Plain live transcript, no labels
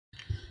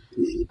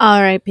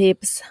All right,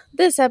 peeps.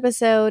 This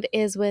episode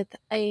is with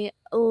a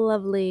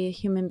lovely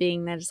human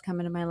being that has come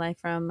into my life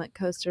from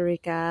Costa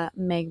Rica,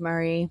 Meg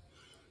Murray.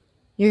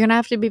 You're going to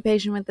have to be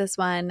patient with this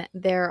one.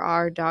 There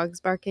are dogs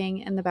barking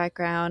in the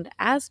background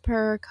as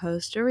per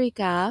Costa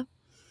Rica,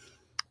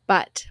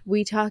 but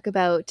we talk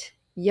about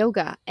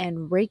yoga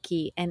and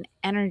Reiki and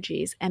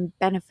energies and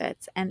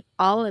benefits and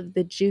all of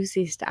the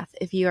juicy stuff.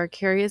 If you are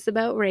curious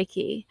about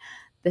Reiki,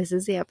 this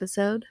is the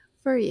episode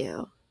for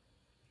you.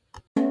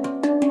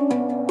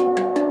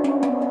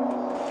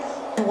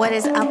 What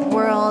is up,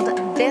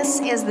 world? This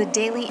is the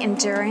Daily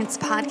Endurance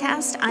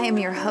Podcast. I am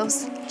your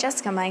host,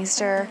 Jessica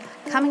Meister,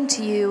 coming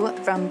to you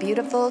from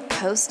beautiful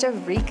Costa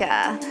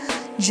Rica.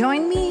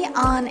 Join me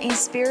on a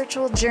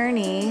spiritual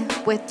journey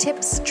with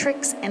tips,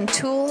 tricks, and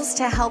tools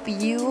to help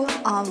you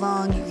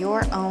along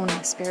your own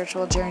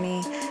spiritual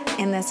journey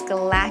in this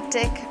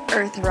galactic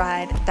earth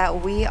ride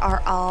that we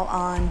are all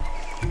on.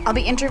 I'll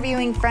be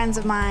interviewing friends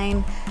of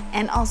mine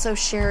and also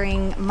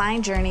sharing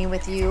my journey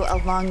with you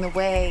along the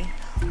way.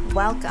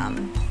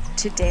 Welcome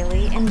to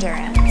Daily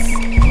Endurance.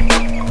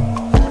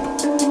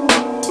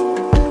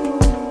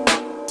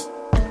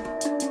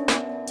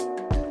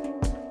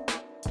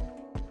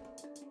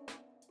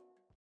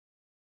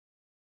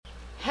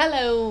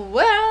 Hello,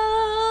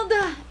 world,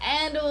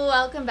 and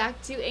welcome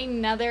back to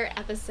another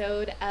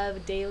episode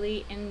of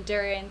Daily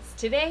Endurance.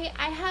 Today,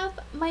 I have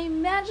my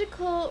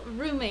magical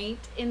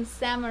roommate in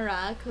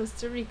Samara,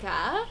 Costa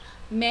Rica,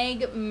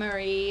 Meg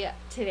Murray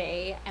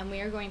today, and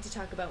we are going to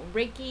talk about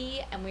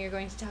Reiki, and we are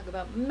going to talk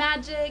about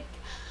magic,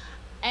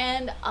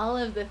 and all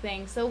of the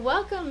things. So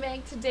welcome,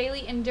 Meg, to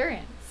Daily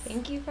Endurance.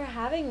 Thank you for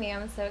having me.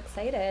 I'm so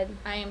excited.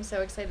 I am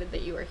so excited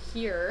that you are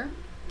here.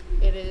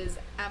 It is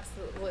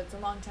absolutely, well, it's a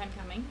long time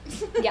coming.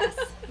 Yes,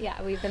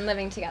 yeah, we've been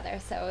living together,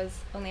 so it was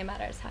only a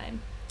matter of time.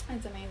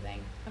 It's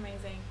amazing,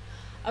 amazing.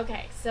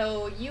 Okay,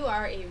 so you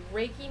are a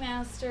Reiki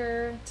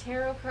master,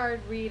 tarot card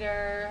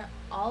reader,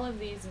 all of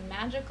these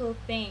magical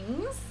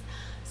things.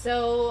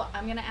 So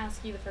I'm going to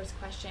ask you the first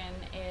question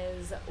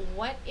is,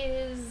 what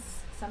is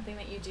something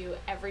that you do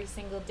every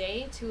single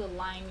day to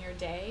align your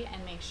day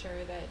and make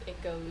sure that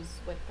it goes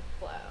with the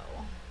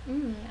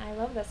flow? I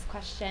love this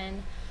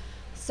question.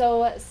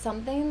 So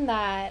something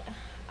that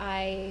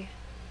I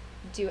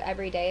do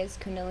every day is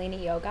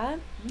Kundalini yoga,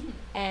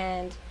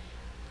 and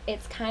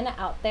it's kind of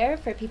out there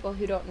for people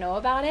who don't know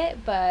about it,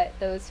 but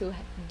those who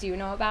do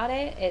know about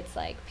it, it's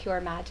like pure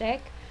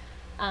magic.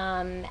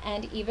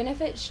 And even if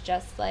it's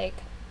just like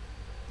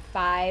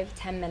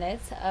 5-10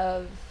 minutes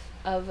of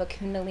a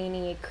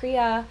Kundalini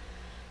Kriya,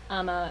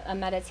 a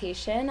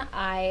meditation,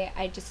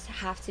 I just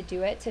have to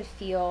do it to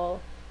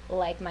feel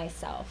like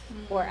myself,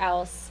 or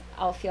else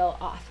I'll feel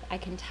off. I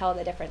can tell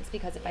the difference,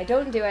 because if I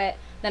don't do it,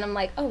 then I'm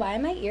like, oh, why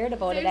am I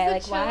irritable today?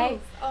 Like, why?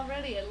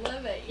 Already, I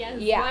love it.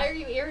 Yes. Yeah. Why are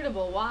you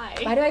irritable? Why?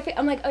 Why do I feel?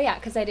 I'm like, oh yeah,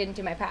 because I didn't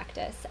do my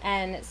practice,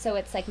 and so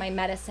it's like my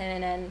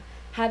medicine. And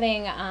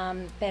having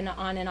been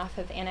on and off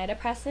of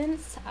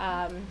antidepressants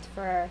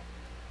for,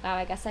 wow,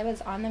 I guess I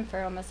was on them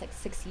for almost like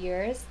 6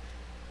 years.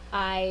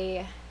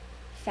 I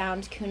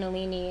found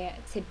Kundalini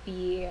to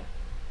be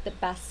the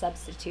best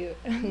substitute,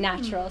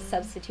 natural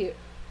substitute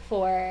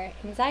for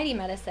anxiety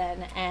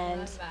medicine.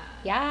 And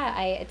yeah,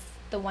 it's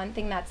the one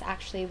thing that's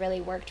actually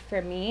really worked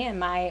for me and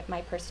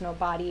my personal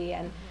body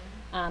and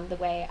the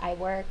way I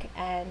work.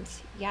 And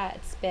yeah,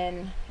 it's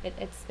been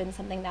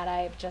something that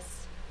I've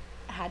just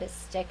had to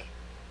stick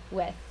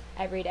with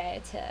every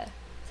day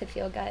to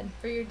feel good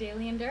For your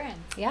daily endurance.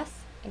 Yes,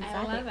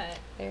 exactly. I love it.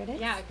 There it is.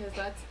 Yeah, because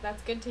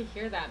that's good to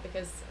hear that,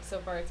 because so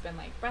far it's been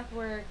like breath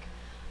work.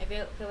 I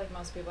feel like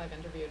most people I've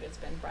interviewed, it's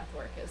been breath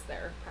work as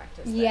their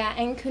practice. Yeah,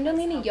 and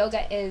Kundalini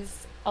yoga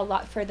is a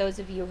lot, for those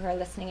of you who are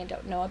listening and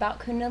don't know about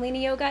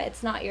Kundalini yoga,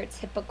 it's not your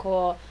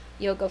typical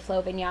yoga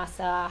flow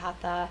vinyasa,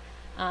 hatha.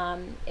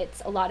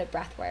 It's a lot of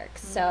breath work.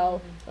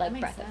 So like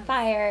breath of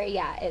fire,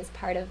 is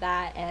part of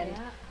that. And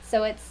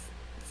so it's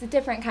a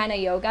different kind of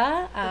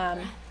yoga.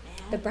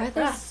 The breath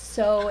is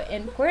so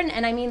important.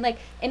 And I mean, like,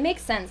 it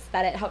makes sense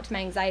that it helped my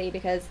anxiety,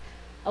 because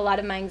a lot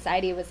of my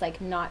anxiety was like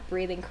not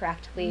breathing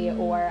correctly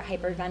or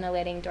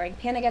hyperventilating during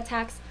panic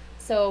attacks.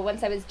 So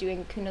once I was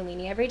doing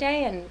Kundalini every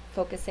day and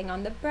focusing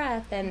on the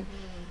breath, and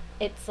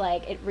it's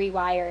like it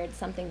rewired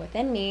something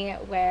within me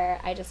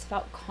where I just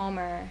felt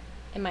calmer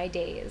in my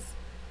days.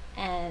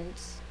 And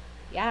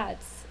yeah,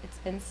 it's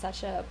been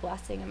such a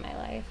blessing in my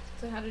life.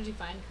 So how did you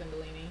find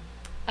Kundalini?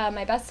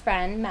 My best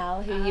friend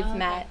Mel, who you've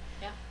met,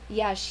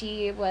 yeah,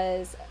 she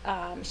is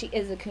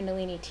a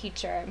Kundalini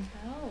teacher.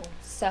 Oh,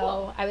 so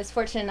cool. I was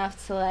fortunate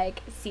enough to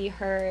like see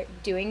her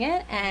doing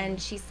it,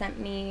 and she sent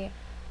me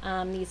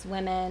these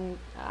women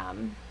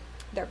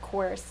their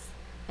course,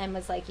 and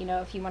was like,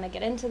 if you want to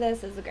get into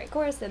this, it's a great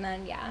course. And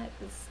then it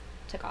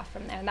took off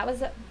from there, and that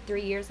was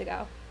 3 years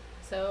ago.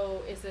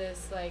 So is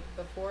this like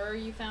before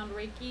you found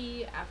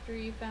Reiki, after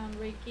you found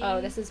Reiki?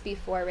 Oh, this is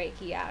before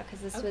Reiki, because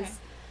this was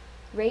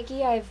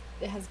Reiki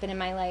has been in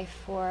my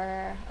life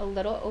for a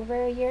little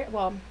over a year,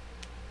 well,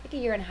 like a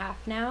year and a half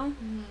now.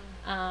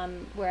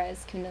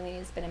 Whereas Kundalini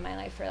has been in my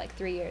life for like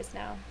 3 years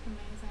now.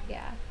 Amazing.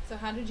 Yeah. So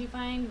how did you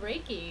find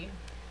Reiki?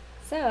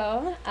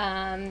 So,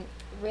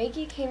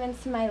 Reiki came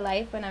into my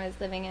life when I was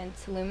living in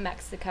Tulum,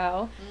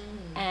 Mexico,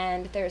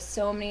 and there's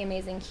so many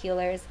amazing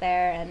healers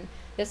there, and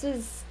this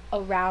was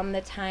around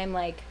the time,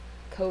 like,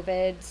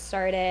 COVID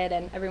started,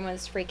 and everyone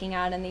was freaking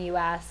out in the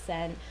U.S.,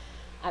 and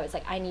I was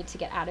like, I need to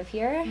get out of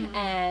here,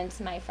 and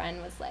my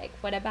friend was like,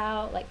 what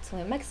about, like,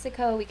 Tulum,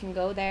 Mexico? We can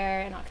go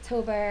there in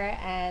October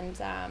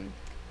and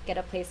get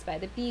a place by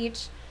the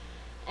beach,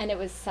 and it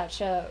was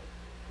such a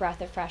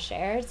breath of fresh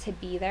air to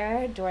be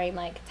there during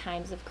like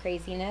times of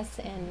craziness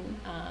in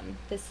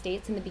the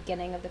States in the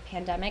beginning of the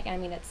pandemic. I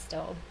mean, it's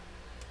still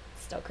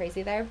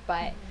crazy there,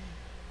 but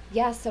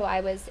yeah, so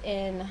I was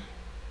in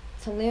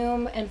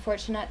Tulum and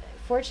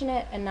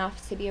fortunate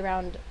enough to be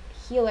around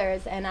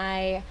healers, and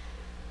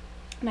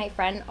my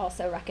friend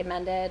also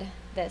recommended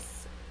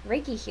this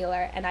Reiki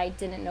healer, and I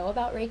didn't know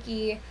about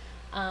Reiki.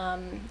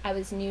 I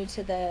was new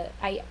to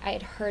I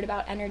had heard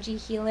about energy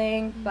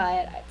healing,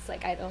 but it's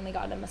like I'd only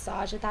gotten a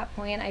massage at that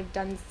point. I've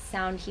done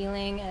sound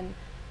healing, and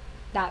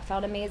that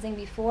felt amazing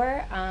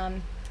before.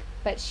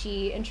 But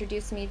she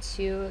introduced me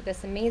to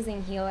this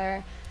amazing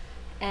healer,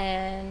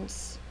 and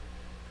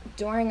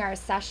during our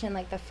session,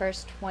 like the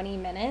first 20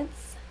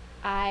 minutes,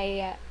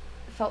 I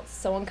felt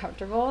so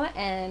uncomfortable,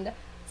 and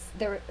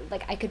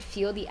like I could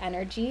feel the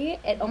energy.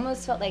 It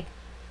almost felt like,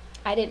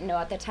 I didn't know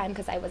at the time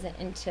because I wasn't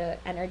into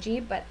energy,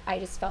 but I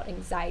just felt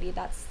anxiety.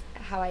 That's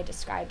how I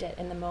described it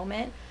in the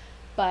moment.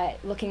 But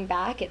looking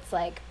back, it's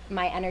like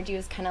my energy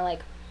was kind of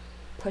like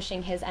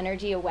pushing his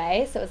energy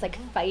away. So it was like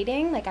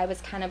fighting, like I was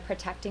kind of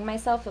protecting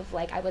myself of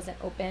like I wasn't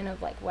open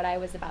of like what I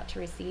was about to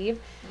receive.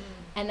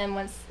 And then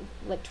once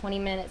like 20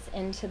 minutes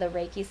into the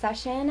Reiki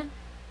session,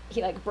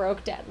 he like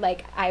broke down.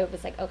 Like I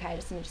was like, okay, I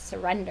just need to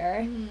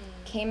surrender.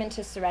 Came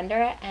into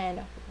surrender,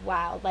 and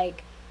wow,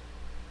 like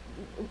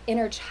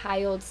inner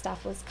child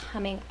stuff was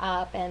coming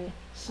up, and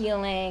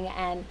healing,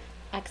 and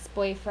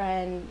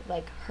ex-boyfriend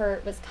like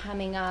hurt was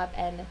coming up,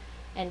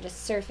 and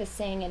just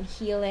surfacing and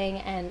healing,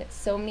 and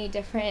so many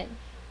different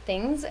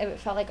things. It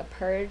felt like a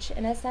purge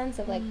in a sense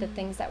of like the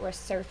things that were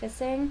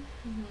surfacing,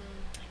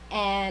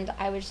 and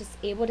I was just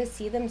able to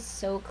see them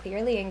so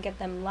clearly and give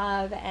them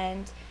love.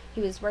 And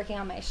he was working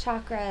on my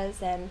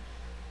chakras, and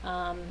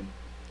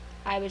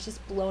I was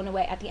just blown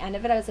away. At the end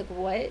of it, I was like,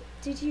 what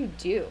did you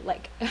do?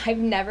 Like, I've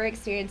never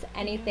experienced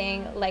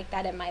anything like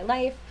that in my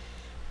life.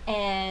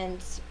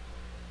 And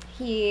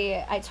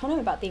I told him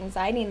about the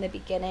anxiety in the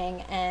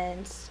beginning,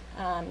 and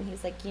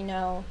he's like, you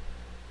know,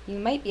 you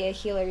might be a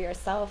healer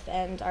yourself,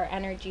 and our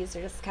energies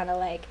are just kind of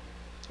like,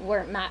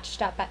 weren't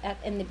matched up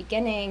in the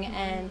beginning.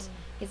 And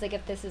he's like,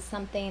 if this is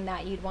something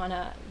that you'd want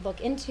to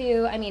look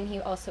into. I mean, he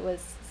also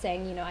was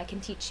saying, you know, I can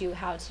teach you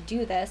how to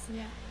do this.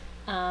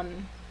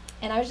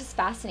 And I was just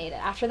fascinated.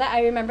 After that,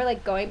 I remember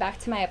like going back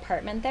to my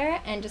apartment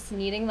there and just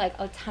needing like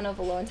a ton of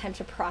alone time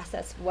to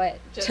process what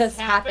just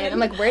happened. I'm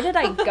like, where did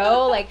I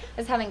go? Like,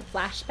 I was having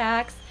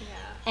flashbacks.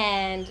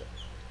 And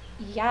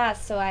yeah,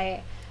 so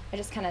I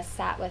just kind of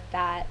sat with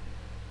that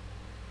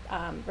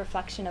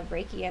reflection of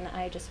Reiki, and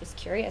I just was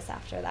curious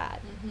after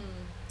that.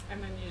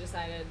 And then you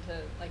decided to,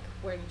 like,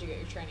 where did you get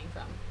your training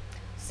from?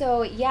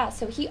 So yeah,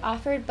 so he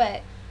offered,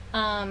 but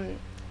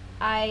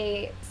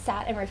I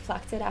sat and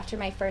reflected after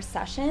my first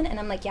session, and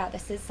I'm like, yeah,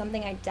 this is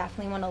something I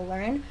definitely want to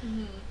learn.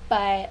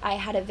 But I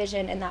had a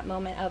vision in that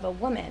moment of a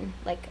woman,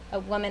 like a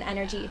woman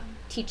energy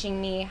teaching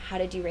me how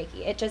to do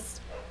Reiki. It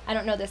just, I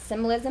don't know the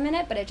symbolism in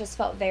it, but it just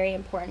felt very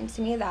important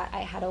to me that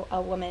I had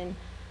a woman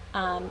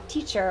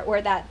teacher,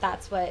 or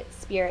that's what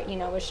Spirit, you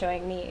know, was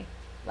showing me,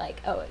 like,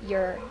 oh,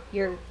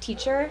 your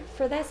teacher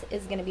for this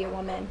is going to be a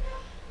woman.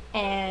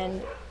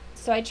 And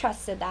so I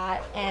trusted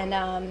that, and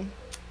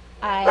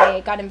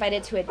I got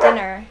invited to a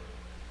dinner.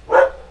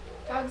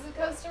 Dogs of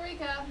Costa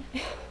Rica.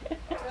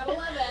 Gotta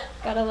love it.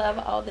 Gotta love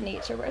all the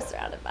nature we're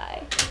surrounded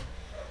by.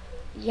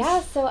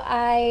 Yeah, so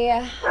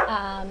I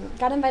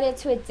got invited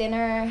to a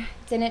dinner.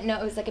 Didn't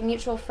know, it was like a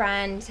mutual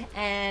friend,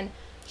 and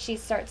she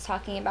starts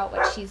talking about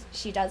what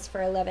she does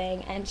for a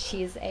living, and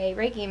she's a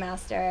Reiki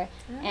master.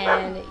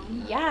 And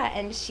yeah,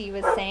 and she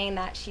was saying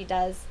that she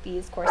does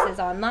these courses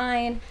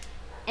online.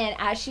 And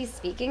as she's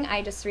speaking,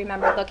 I just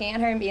remember looking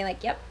at her and being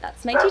like, yep,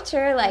 that's my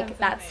teacher. Like,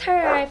 that's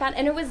her. I found,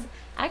 and it was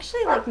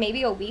actually like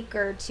maybe a week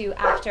or two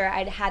after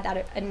I'd had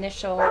that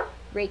initial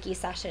Reiki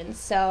session.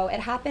 So it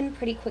happened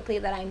pretty quickly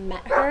that I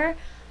met her.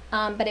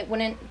 But it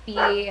wouldn't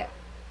be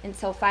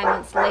until 5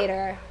 months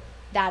later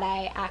that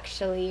I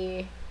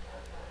actually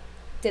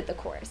did the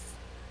course.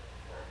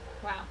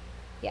 Wow.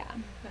 Yeah.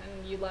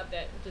 And you loved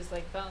it. Just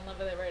like fell in love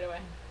with it right away.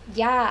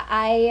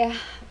 Yeah,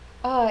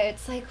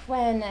 it's like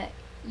when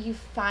you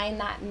find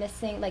that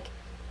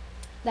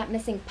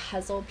missing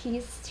puzzle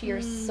piece to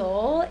your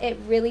soul. It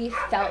really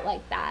felt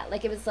like that.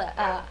 Like it was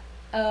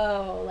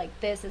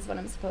like this is what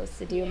I'm supposed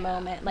to do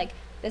moment. Like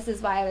this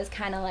is why I was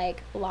kind of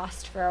like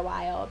lost for a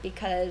while,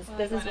 because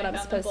this is what I'm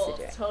supposed to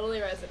do. Totally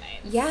resonates.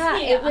 Yeah,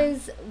 it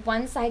was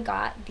once I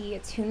got the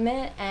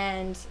attunement,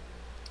 and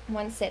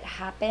once it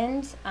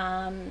happened,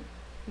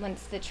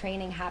 once the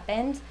training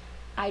happened,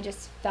 I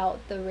just felt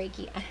the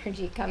Reiki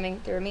energy coming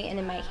through me and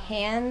in my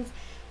hands,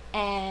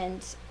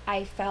 and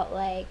I felt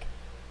like,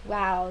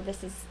 wow,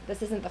 this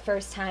isn't the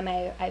first time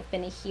I've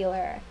been a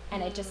healer,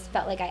 and it just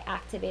felt like I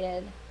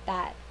activated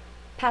that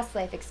past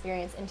life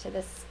experience into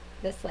this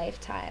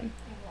lifetime.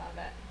 I love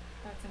it.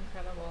 That's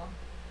incredible.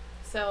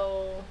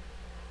 So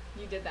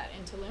you did that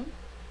in Tulum?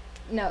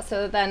 No,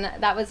 so then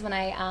that was when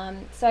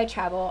I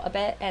travel a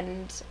bit,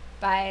 and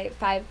by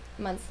 5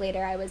 months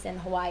later I was in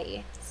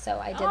Hawaii. So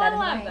I did that in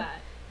Hawaii. I love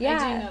that. Yeah.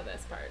 I do know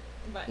this part,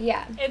 but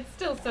yeah, it's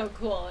still so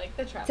cool, like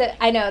the travel. So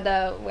I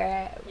know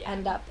where I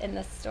end up in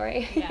this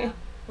story. Yeah,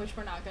 which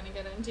we're not going to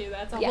get into.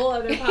 That's a Yeah. whole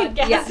other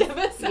podcast Yes.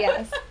 episode.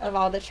 Yes, of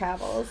all the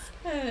travels.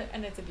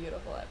 And it's a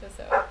beautiful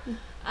episode.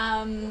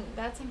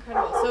 That's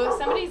incredible. So if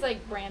somebody's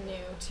like brand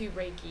new to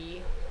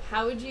Reiki,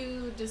 how would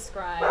you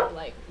describe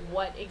like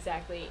what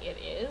exactly it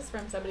is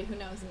from somebody who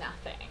knows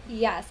nothing?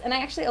 Yes, and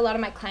a lot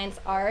of my clients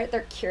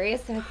they're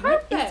curious. They're like,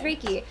 what is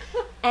Reiki?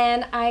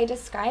 And I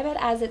describe it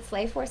as it's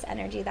life force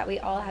energy that we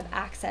all have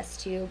access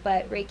to,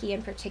 but Reiki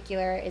in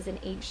particular is an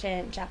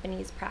ancient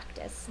Japanese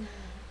practice.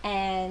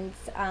 And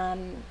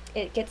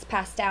it gets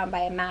passed down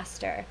by a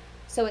master.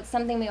 So it's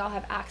something we all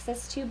have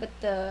access to, but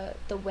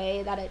the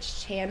way that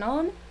it's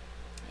channeled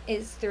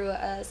is through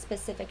a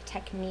specific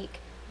technique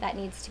that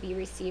needs to be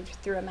received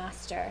through a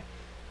master.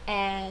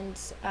 And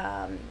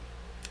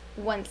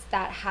once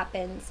that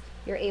happens,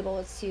 you're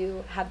able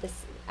to have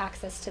this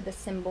access to the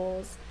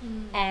symbols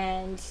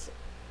and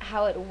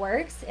how it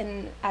works.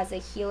 And as a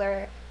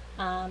healer,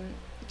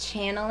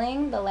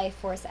 channeling the life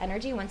force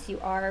energy, once you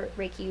are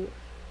Reiki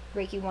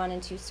 1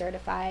 and 2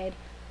 certified,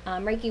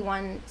 Reiki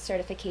 1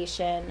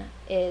 certification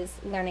is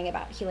learning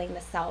about healing the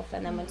self,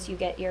 and then once you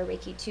get your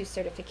Reiki 2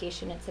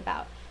 certification, it's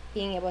about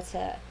being able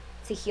to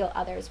heal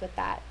others with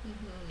that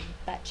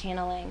that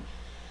channeling.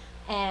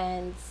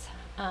 And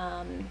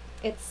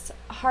it's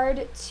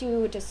hard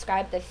to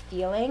describe the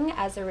feeling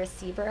as a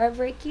receiver of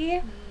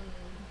Reiki,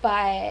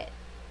 but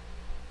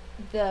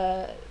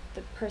the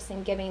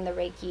person giving the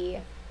Reiki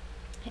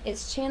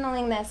is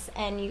channeling this,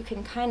 and you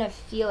can kind of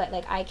feel it.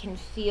 Like I can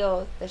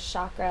feel the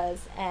chakras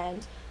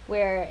and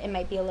where it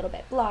might be a little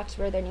bit blocked,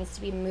 where there needs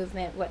to be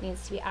movement, what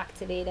needs to be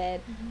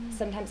activated.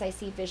 Sometimes I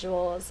see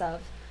visuals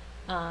of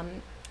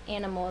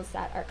animals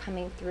that are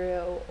coming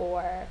through,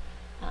 or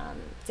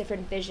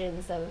different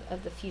visions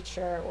of the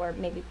future, or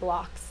maybe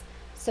blocks.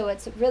 So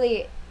it's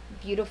really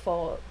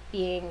beautiful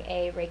being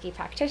a Reiki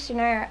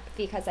practitioner,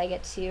 because I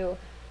get to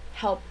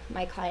help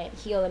my client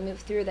heal and move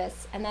through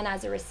this. And then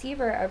as a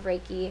receiver of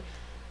Reiki,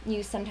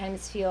 you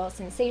sometimes feel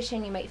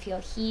sensation, you might feel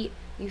heat,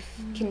 you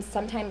can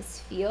sometimes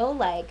feel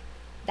like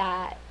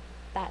that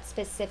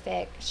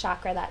specific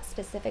chakra, that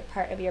specific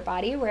part of your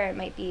body where it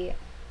might be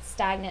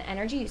stagnant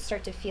energy, you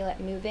start to feel it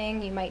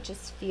moving. You might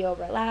just feel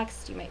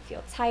relaxed, you might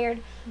feel tired.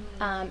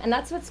 And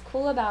that's what's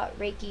cool about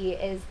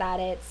Reiki, is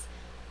that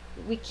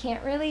we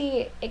can't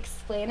really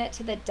explain it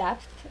to the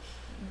depth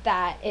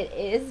that it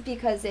is,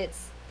 because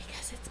it's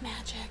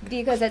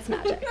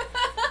magic.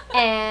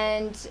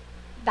 And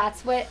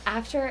that's what,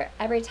 after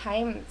every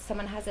time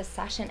someone has a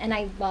session, and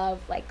I love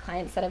like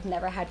clients that have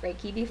never had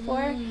Reiki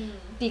before,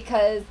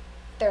 because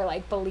they're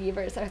like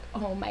believers. They're like,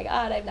 oh my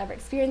God, I've never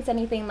experienced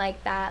anything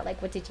like that.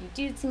 Like, what did you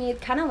do to me?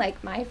 It's kind of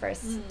like my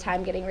first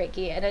time getting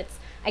Reiki, and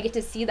I get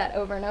to see that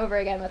over and over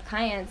again with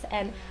clients,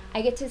 and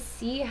I get to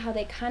see how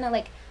they kind of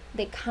like,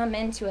 they come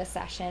into a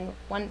session,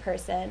 one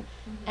person,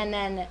 and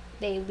then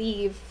they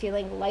leave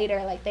feeling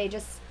lighter, like they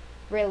just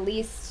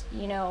released,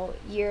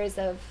 years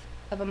of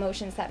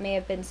emotions that may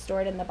have been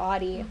stored in the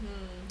body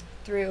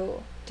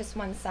through just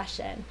one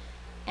session.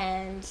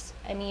 And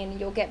I mean,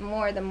 you'll get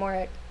more the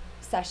more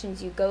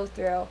sessions you go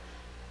through,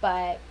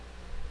 but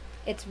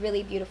it's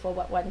really beautiful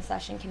what one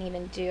session can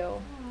even do.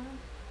 Aww.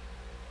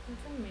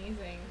 That's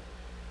amazing.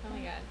 Oh my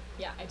God.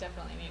 Yeah, I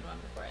definitely need one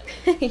before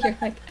I leave. You're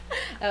like,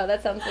 oh,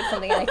 that sounds like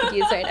something I could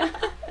use right now.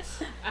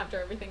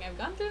 After everything I've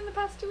gone through in the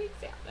past 2 weeks,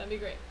 yeah, that'd be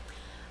great.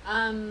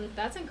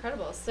 That's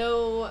incredible.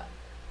 So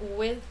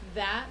with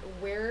that,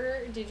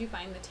 where did you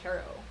find the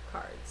tarot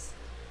cards?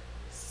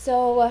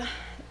 So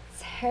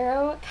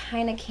tarot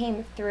kind of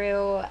came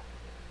through,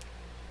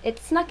 it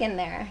snuck in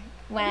there.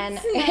 When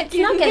it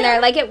snuck in there,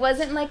 like it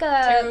wasn't like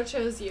a... Tarot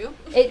chose you.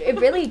 It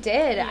really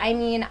did. I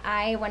mean,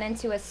 I went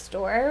into a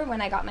store when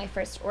I got my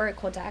first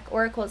Oracle deck.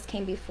 Oracles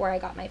came before I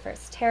got my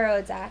first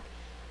tarot deck,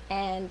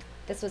 and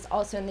this was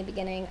also in the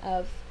beginning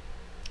of,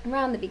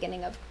 around the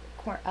beginning of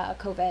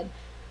COVID,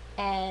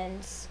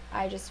 and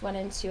I just went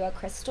into a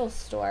crystal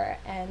store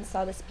and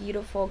saw this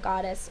beautiful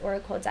goddess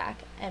Oracle deck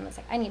and was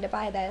like, I need to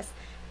buy this,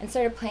 and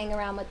started playing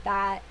around with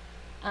that.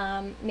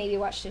 Maybe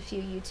watched a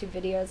few YouTube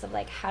videos of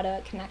like how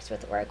to connect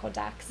with Oracle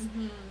decks.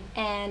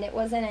 And it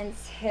wasn't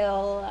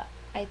until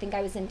I think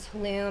I was in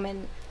Tulum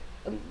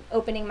and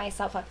opening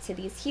myself up to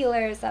these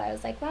healers that I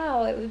was like,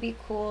 wow, it would be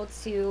cool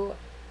to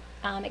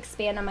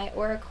expand on my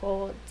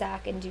Oracle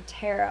deck and do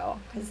tarot.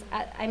 Because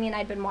I mean,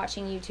 I'd been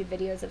watching YouTube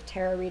videos of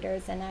tarot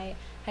readers, and I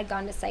had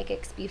gone to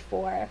psychics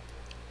before.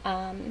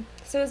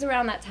 So it was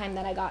around that time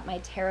that I got my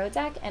tarot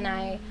deck, and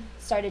I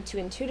started to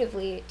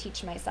intuitively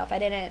teach myself. I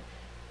didn't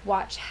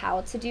watch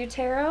how to do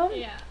tarot.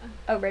 Yeah.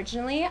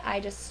 Originally, I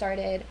just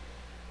started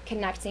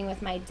connecting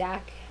with my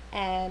deck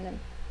and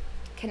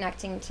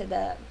connecting to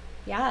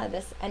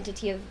this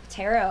entity of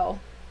tarot,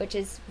 which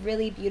is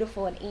really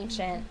beautiful and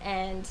ancient,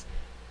 and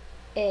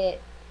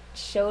it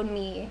showed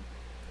me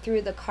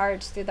through the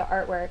cards, through the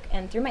artwork,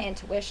 and through my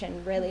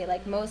intuition, really,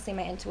 like mostly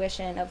my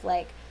intuition of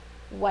like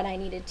what I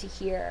needed to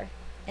hear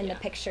in the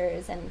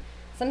pictures. And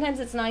sometimes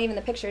it's not even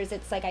the pictures,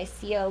 it's like I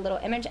see a little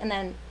image and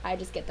then I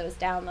just get those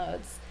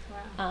downloads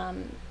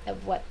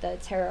of what the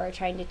tarot are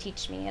trying to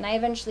teach me. And I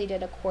eventually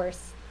did a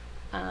course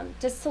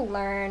just to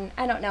learn.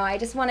 I don't know, I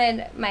just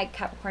wanted, my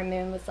Capricorn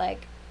moon was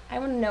like, I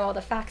want to know all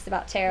the facts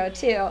about tarot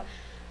too.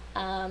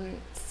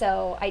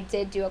 So I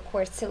did do a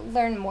course to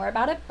learn more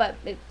about it, but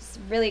it's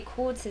really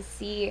cool to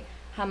see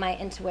how my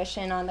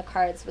intuition on the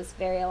cards was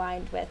very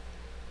aligned with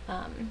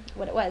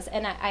what it was.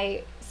 And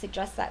I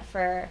suggest that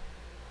for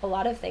a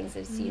lot of things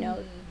is, you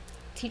know,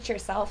 teach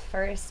yourself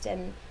first.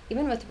 And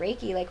even with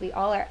Reiki, like we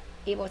all are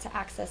able to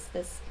access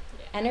this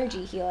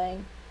energy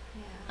healing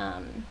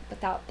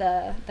without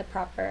the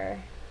proper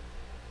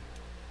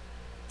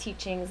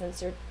teachings and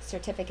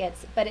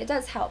certificates. But it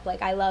does help.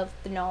 Like I love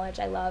the knowledge.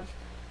 I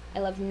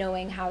love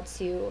knowing how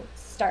to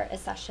start a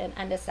session,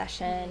 end a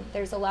session.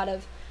 There's a lot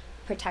of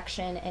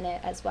protection in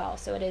it as well.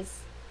 So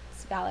it's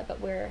valid,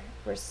 but we're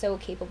so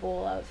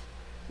capable of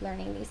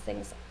learning these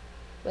things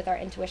with our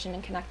intuition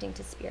and connecting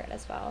to spirit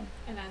as well.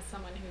 And as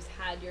someone who's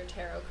had your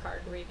tarot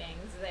card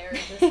readings, they're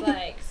just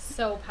like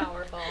so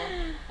powerful.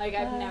 Like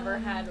I've never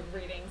had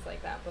readings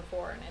like that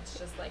before, and it's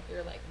just like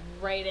you're like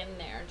right in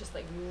there, just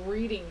like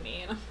reading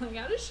me, and I'm like,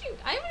 how does she?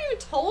 I haven't even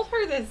told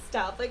her this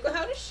stuff. Like,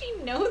 how does she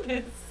know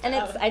this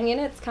stuff? And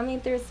it's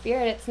coming through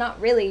spirit. It's not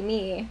really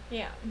me.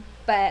 Yeah.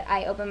 But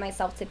I open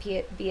myself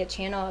to be a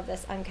channel of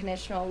this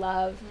unconditional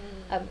love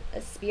of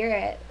a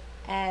spirit,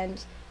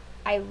 and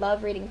I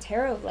love reading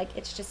tarot. Like,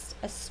 it's just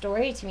a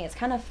story to me. It's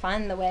kind of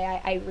fun the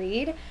way I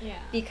read,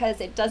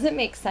 because it doesn't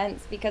make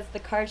sense, because the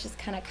cards just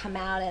kind of come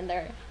out and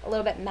they're a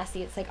little bit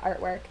messy. It's like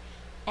artwork.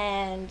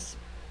 And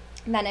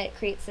then it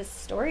creates this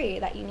story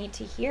that you need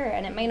to hear,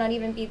 and it might not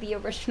even be the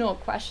original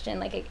question.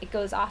 Like, it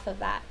goes off of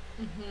that.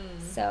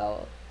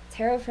 So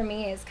tarot for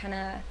me is kind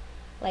of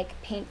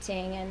like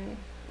painting, and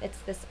it's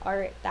this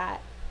art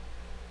that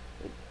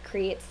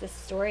creates this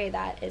story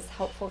that is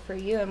helpful for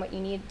you and what you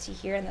need to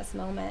hear in this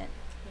moment.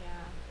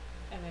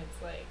 And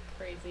it's like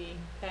crazy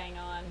bang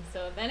on.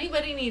 So if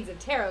anybody needs a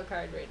tarot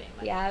card reading,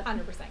 like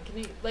 100%. Can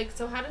you, like,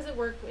 so how does it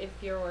work if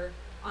you're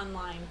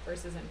online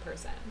versus in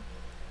person?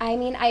 I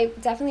mean, I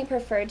definitely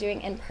prefer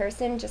doing in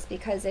person, just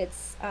because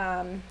it's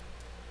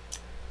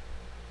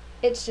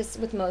just,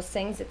 with most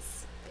things,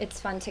 it's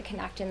fun to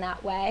connect in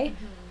that way.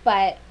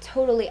 But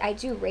totally, I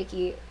do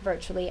Reiki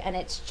virtually, and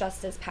it's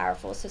just as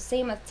powerful. So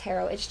same with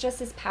tarot, it's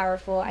just as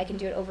powerful. I can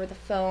do it over the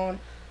phone,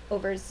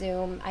 over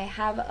Zoom. I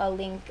have a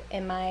link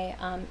in my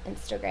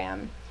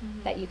Instagram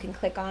that you can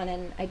click on,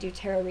 and I do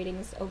tarot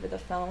readings over the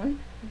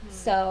phone.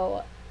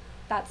 So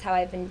that's how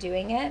I've been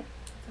doing it.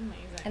 That's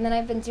amazing. And then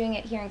I've been doing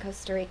it here in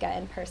Costa Rica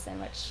in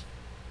person, which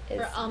is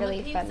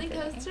really fun for me. For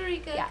all the peeps in Costa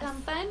Rica,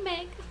 come find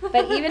Meg.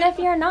 But even if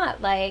you're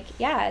not, like,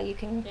 you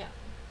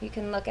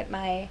can look at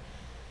my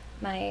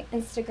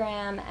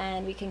Instagram,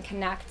 and we can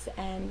connect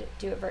and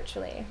do it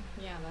virtually.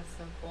 Yeah, that's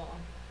so cool.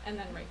 And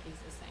then Reiki's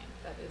the same.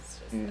 That is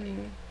just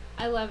like,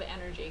 I love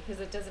energy, because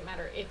it doesn't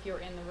matter if you're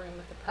in the room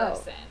with the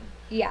person.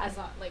 As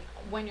long, like,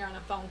 when you're on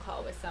a phone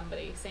call with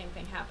somebody, same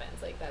thing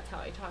happens. Like, that's how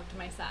I talk to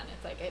my son.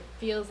 It's like, it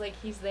feels like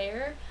he's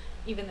there,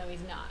 even though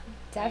he's not.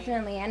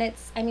 Definitely. Right? And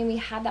it's, I mean, we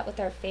had that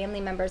with our family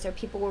members or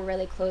people we're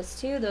really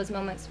close to, those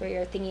moments where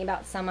you're thinking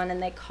about someone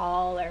and they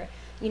call, or,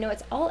 you know,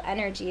 it's all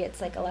energy.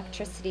 It's like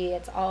electricity.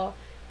 It's all,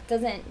 it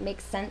doesn't make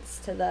sense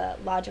to the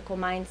logical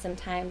mind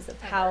sometimes of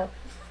how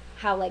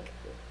like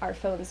our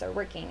phones are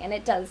working. And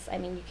it does, I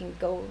mean, you can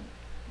go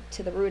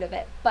to the root of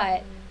it,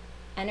 but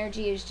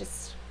energy is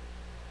just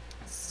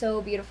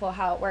so beautiful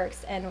how it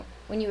works. And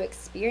when you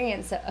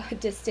experience a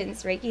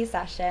distance Reiki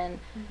session,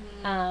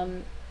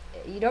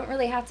 you don't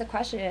really have to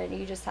question it.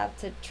 You just have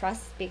to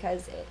trust,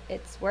 because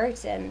it's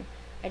worked. And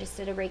I just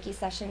did a Reiki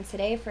session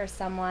today for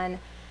someone,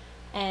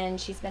 and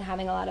she's been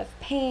having a lot of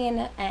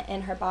pain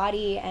in her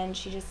body, and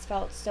she just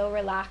felt so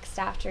relaxed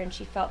after, and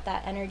she felt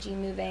that energy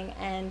moving.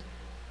 And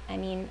I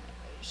mean,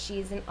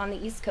 she's on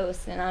the East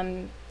Coast, and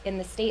I'm in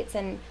the States,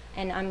 and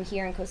I'm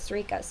here in Costa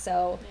Rica.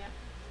 So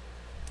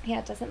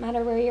it doesn't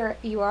matter where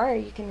you are,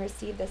 you can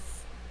receive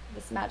this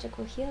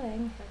magical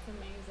healing. That's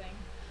amazing.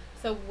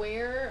 So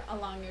where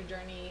along your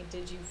journey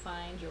did you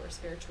find your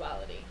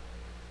spirituality?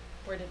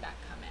 Where did that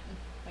come in?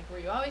 Like, were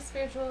you always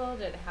spiritual?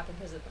 Did it happen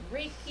because of the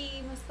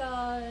Reiki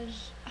massage?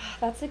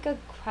 That's a good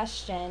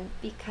question,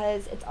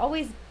 because it's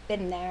always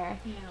been there.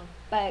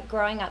 But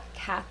growing up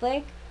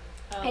Catholic,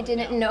 I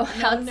didn't know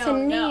how to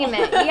name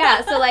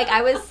it. So like,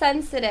 I was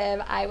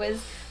sensitive. I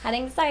had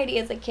anxiety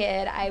as a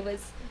kid. I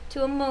was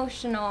too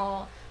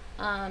emotional.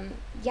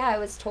 I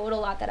was told a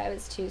lot that I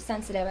was too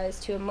sensitive. I was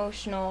too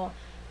emotional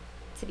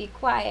to be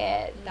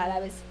quiet. That I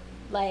was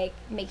like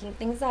making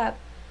things up.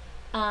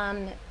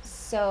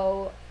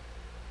 So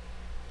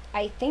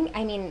I think,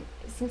 I mean,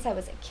 since I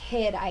was a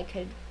kid, I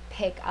could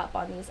pick up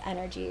on these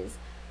energies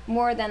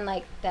more than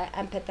like the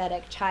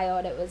empathetic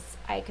child.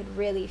 I could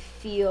really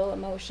feel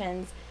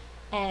emotions,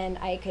 and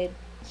I could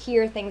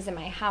hear things in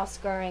my house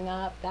growing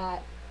up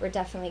that were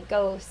definitely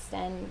ghosts,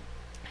 and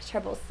I had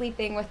trouble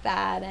sleeping with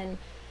that and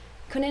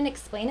couldn't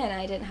explain it, and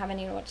I didn't have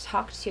anyone to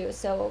talk to.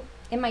 So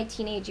in my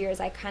teenage years,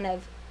 I kind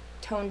of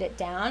toned it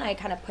down. I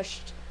kind of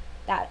pushed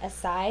that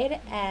aside,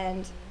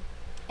 and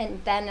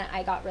then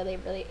I got really,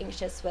 really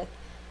anxious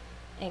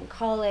in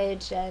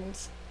college, and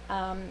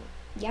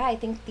I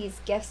think these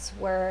gifts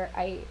were,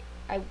 I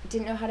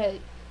didn't know how to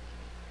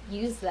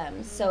use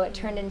them, so it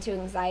turned into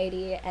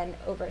anxiety and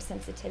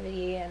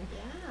oversensitivity,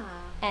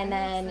 and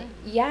then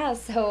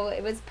so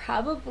it was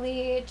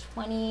probably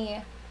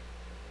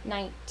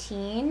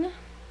 2019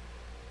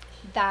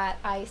 that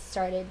I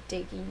started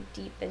digging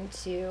deep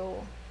into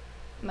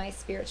my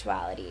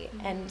spirituality.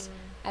 And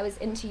I was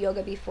into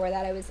yoga before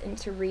that. I was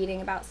into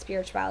reading about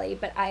spirituality,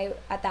 but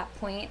at that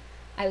point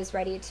I was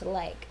ready to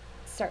like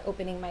start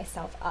opening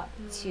myself up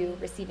to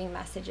receiving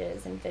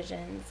messages and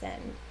visions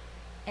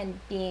and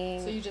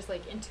being. So you just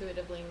like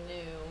intuitively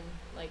knew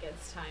like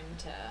it's time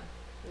to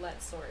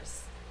let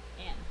source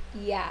in.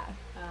 Yeah.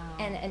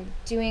 And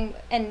doing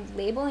and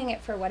labeling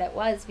it for what it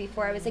was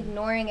before. I was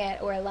ignoring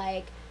it or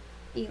like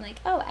being like,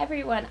 oh,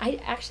 everyone. I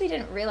actually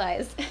didn't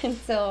realize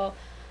until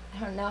I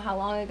don't know how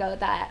long ago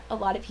that a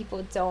lot of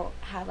people don't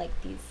have like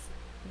these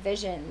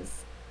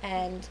visions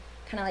and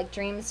kind of like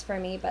dreams for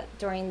me, but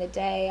during the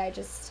day I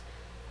just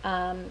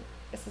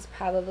this is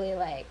probably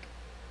like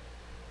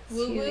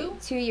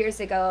 2 years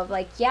ago of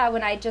like,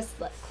 when I just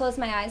close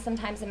my eyes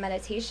sometimes in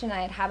meditation,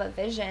 I'd have a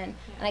vision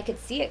and I could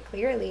see it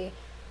clearly.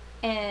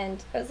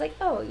 And I was like,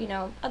 oh,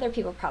 other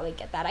people probably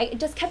get that. I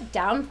just kept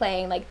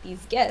downplaying like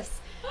these gifts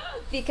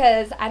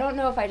because I don't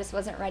know if I just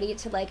wasn't ready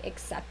to like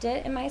accept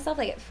it in myself.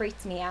 Like it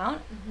freaked me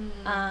out.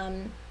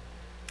 That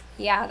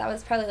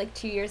was probably like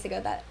 2 years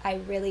ago that I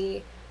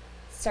really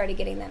started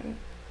getting them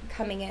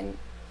coming in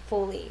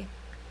fully.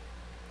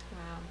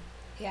 Wow.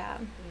 Yeah.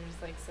 And you're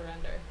just like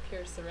surrender,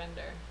 pure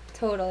surrender.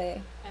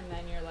 Totally. And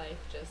then your life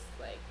just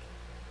like,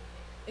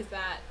 is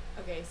that,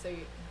 okay, so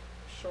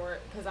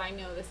short, because I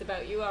know this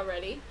about you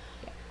already.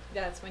 Yeah.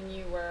 That's when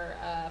you were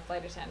a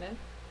flight attendant.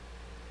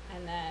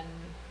 And then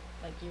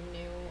like you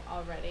knew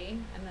already.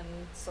 And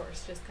then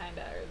source just kind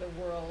of, or the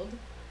world,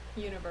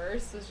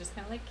 universe was just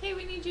kind of like, hey,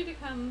 we need you to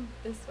come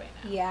this way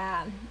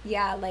now.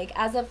 Yeah, like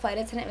as a flight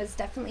attendant, it was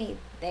definitely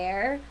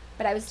there,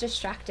 but I was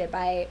distracted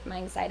by my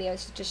anxiety. I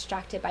was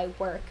distracted by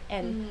work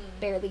and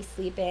barely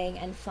sleeping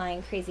and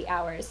flying crazy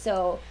hours.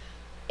 So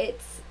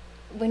it's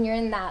when you're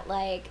in that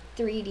like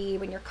 3D,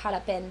 when you're caught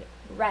up in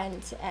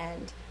rent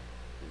and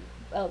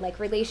like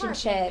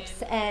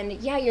relationships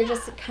and you're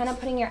just kind of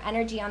putting your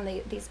energy on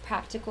these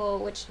practical,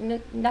 which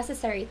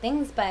necessary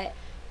things, but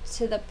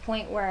to the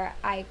point where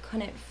I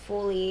couldn't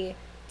fully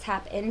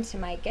tap into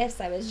my gifts.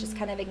 I was just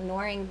kind of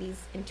ignoring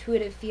these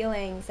intuitive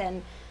feelings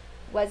and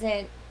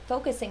wasn't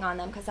focusing on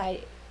them because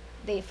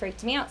they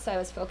freaked me out. So I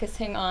was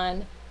focusing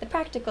on the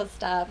practical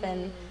stuff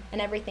and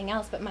everything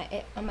else. But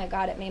oh my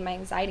God, it made my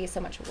anxiety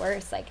so much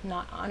worse, like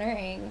not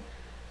honoring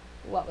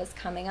what was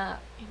coming up.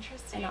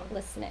 Interesting. And not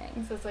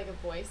listening. So it's like a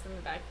voice in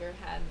the back of your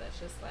head that's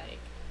just like,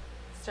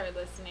 start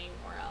listening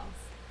or else.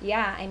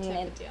 Yeah, I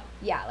mean,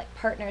 like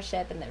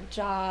partnership and their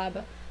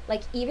job.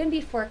 Like even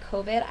before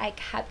COVID, I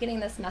kept getting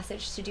this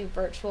message to do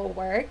virtual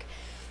work.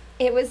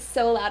 It was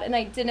so loud and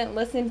I didn't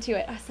listen to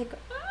it. I was like,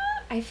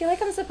 I feel like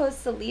I'm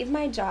supposed to leave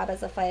my job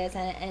as a flight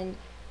attendant and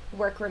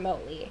work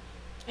remotely.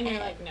 And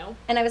you're like, no.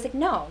 And I was like,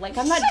 no, like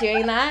I'm not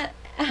doing that.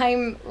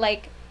 I'm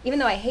like, even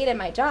though I hated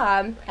my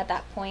job at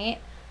that point,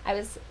 I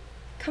was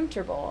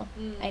comfortable.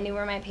 I knew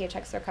where my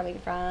paychecks were coming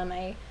from.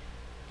 I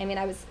mean,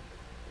 I was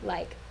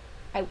like,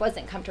 I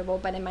wasn't comfortable,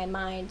 but in my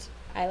mind,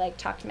 I like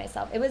talked to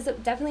myself. It was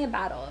definitely a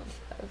battle of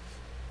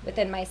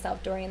within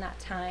myself during that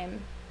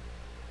time.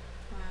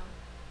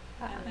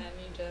 Wow. And then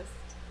you just,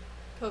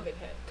 COVID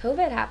hit.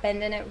 COVID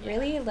happened, and it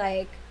really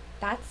like,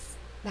 that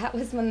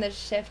was when the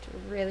shift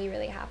really,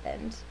 really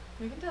happened.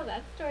 We can tell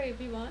that story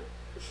if you want.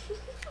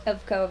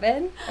 Of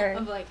COVID? Or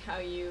of like how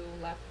you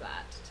left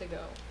that to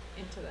go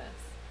into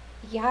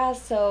this. Yeah,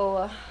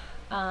 so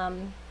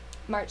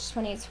March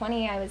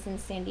 2020, I was in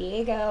San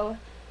Diego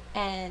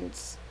and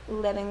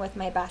living with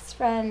my best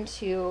friend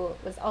who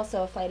was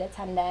also a flight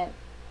attendant.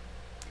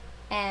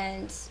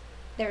 And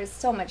there was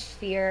so much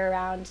fear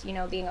around,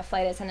 being a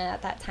flight attendant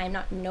at that time,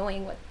 not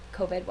knowing what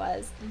COVID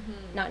was,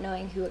 not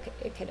knowing who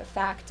it could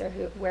affect or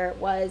where it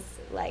was,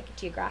 like,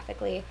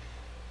 geographically.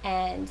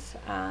 And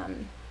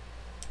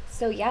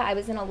so, I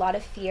was in a lot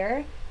of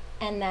fear.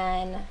 And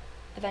then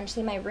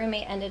eventually my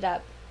roommate ended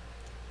up,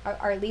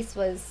 our lease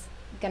was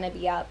going to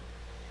be up,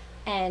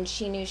 and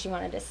she knew she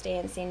wanted to stay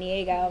in San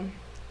Diego.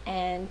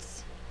 And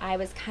I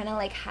was kind of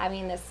like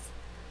having this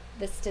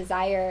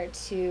desire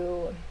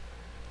to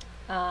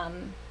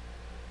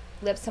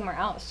live somewhere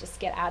else, just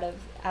get out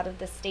of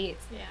the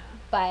States. Yeah.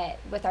 But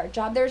with our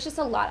job, there was just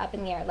a lot up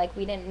in the air. Like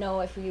we didn't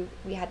know if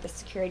we had the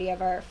security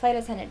of our flight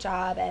attendant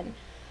job, and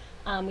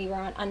We were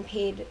on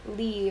unpaid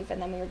leave,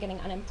 and then we were getting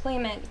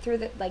unemployment through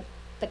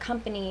the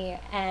company,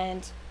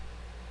 and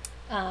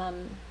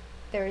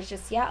there was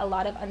just a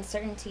lot of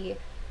uncertainty.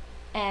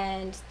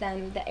 And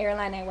then the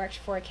airline I worked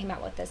for came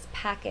out with this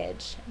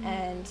package,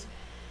 and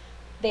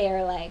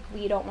they're like,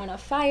 we don't want to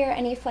fire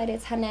any flight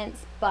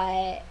attendants,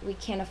 but we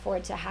can't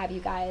afford to have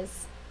you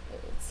guys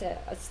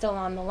still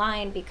on the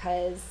line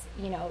because,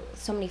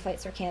 so many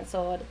flights were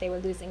canceled. They were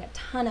losing a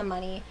ton of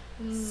money.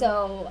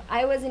 So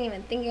I wasn't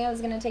even thinking I was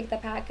going to take the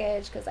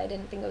package because I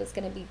didn't think it was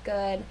going to be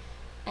good.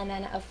 And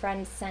then a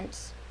friend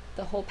sent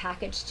the whole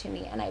package to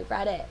me, and I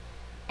read it,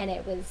 and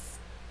it was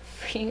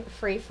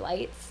free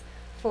flights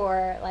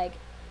for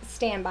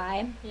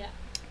standby. Yeah.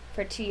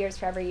 For 2 years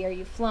for every year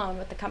you've flown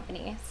with the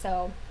company.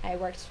 So I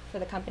worked for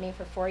the company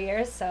for 4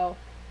 years, so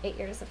 8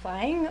 years of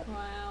flying.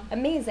 Wow.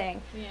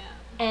 Amazing. Yeah.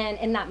 And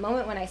in that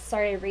moment when I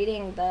started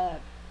reading the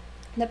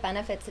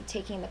benefits of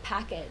taking the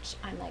package,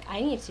 I'm like,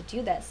 I need to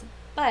do this,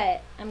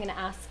 but I'm going to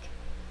ask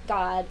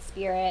God,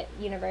 Spirit,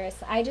 Universe.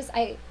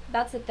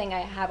 That's the thing I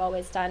have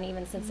always done,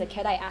 even since a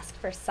kid. I ask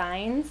for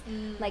signs.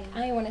 Like,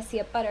 I want to see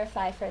a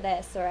butterfly for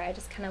this, or I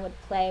just kind of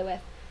would play with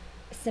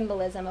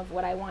symbolism of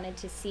what I wanted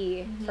to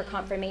see for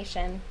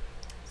confirmation.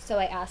 So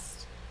I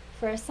asked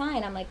for a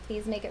sign. I'm like,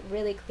 please make it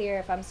really clear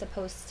if I'm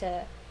supposed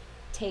to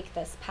take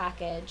this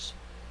package.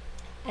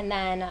 And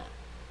then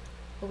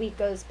a week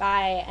goes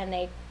by, and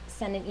they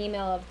send an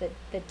email of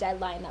the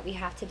deadline that we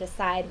have to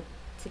decide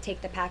to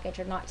take the package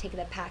or not take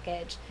the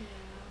package.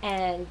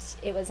 And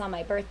it was on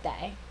my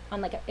birthday,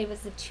 it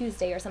was a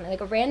Tuesday or something, like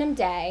a random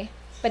day,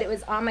 but it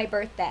was on my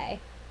birthday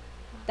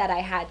that I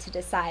had to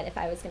decide if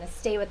I was going to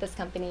stay with this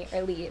company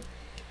or leave.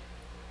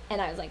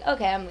 And I was like,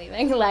 okay, I'm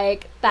leaving.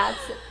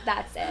 That's it.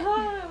 Oh,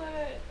 I love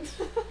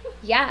it.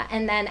 Yeah,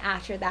 and then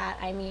after that,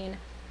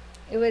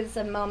 it was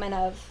a moment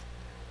of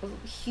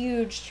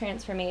huge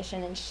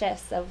transformation and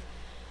shifts of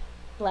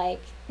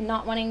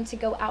not wanting to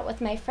go out with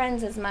my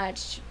friends as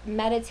much,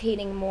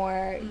 meditating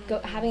more,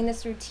 having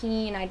this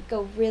routine. I'd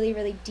go really,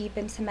 really deep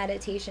into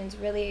meditations,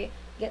 really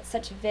get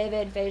such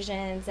vivid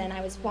visions, and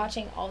I was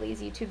watching all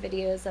these YouTube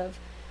videos of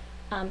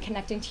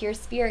connecting to your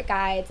spirit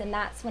guides, and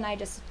that's when I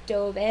just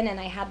dove in, and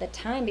I had the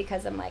time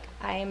because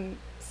I'm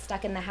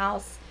stuck in the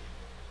house,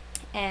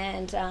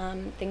 and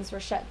things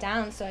were shut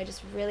down, so I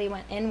just really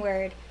went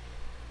inward.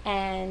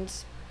 And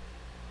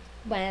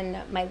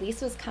when my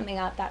lease was coming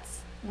up, that's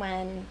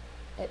when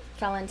it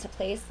fell into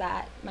place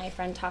that my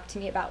friend talked to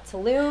me about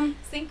Tulum.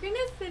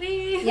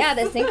 Synchronicities. Yeah,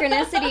 the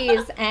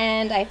synchronicities.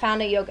 And I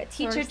found a yoga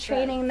teacher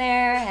training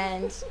there,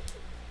 and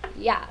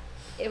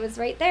it was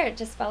right there. It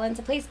just fell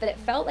into place, but it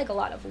felt like a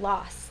lot of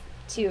loss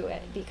too,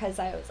 because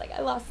I was I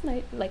lost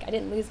I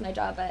didn't lose my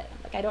job, but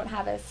I don't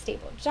have a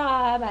stable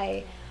job.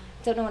 I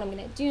don't know what I'm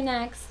going to do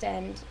next,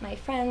 and my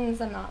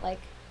friends, I'm not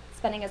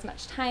spending as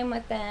much time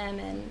with them,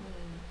 and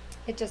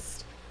it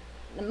just,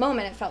 the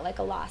moment it felt like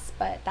a loss,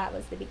 but that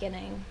was the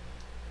beginning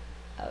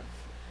of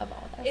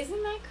all this.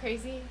 Isn't that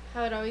crazy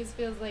how it always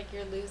feels like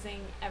you're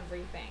losing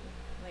everything?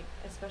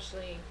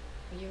 Especially,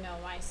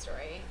 my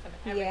story of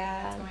everything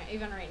that's going on.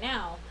 Even right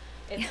now,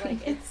 it's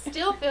it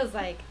still feels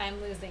like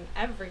I'm losing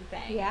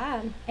everything.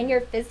 Yeah, and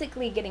you're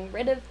physically getting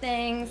rid of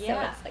things, so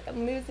it's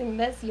I'm losing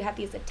this. You have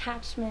these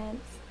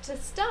attachments. To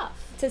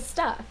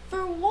stuff.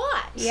 For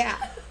what? Yeah.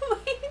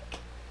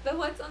 The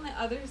what's on the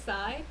other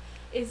side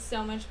is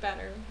so much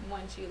better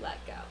once you let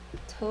go.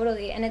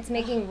 Totally, and it's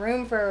making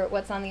room for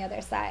what's on the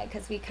other side,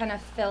 because we kind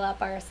of fill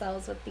up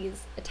ourselves with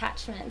these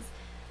attachments,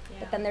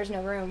 but then there's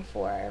no room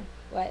for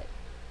what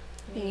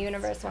the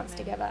universe wants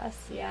to give us.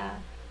 Yeah.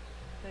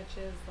 Which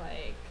is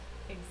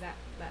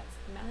that's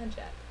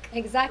magic.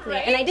 Exactly.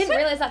 Right? And I didn't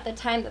realize at the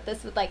time that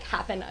this would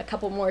happen a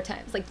couple more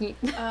times. Oh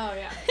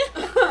yeah.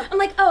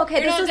 I'm oh,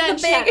 okay, this is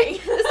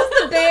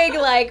the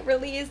big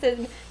release,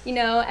 and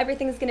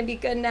everything's gonna be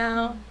good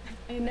now.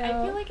 I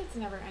feel like it's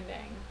never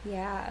ending.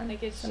 Yeah.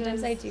 It's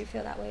sometimes I do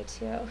feel that way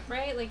too.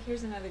 Right?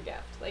 Here's another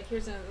gift.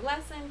 Here's another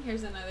lesson.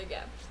 Here's another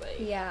gift.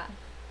 Yeah.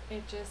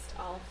 It just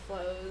all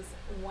flows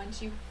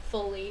once you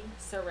fully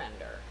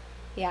surrender.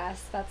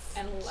 Yes, that's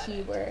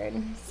key word.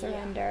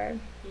 Surrender.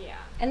 Yeah.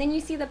 And then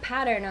you see the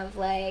pattern of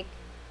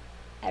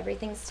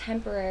everything's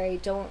temporary.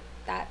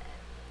 That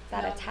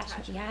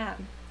attachment. Yeah.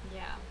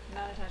 Yeah.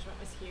 That attachment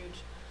was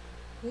huge.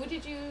 Who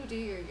did you do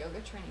your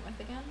yoga training with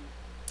again?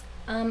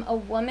 A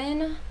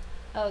woman.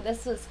 Oh,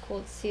 this was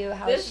cool too.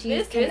 How she's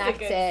this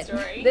connected. Is a good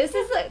story. This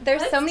is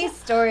there's so many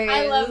stories.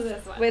 I love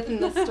this one. Within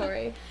the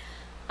story.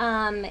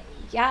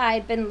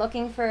 I'd been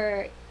looking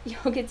for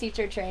yoga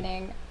teacher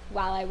training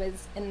while I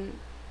was in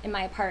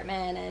my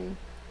apartment and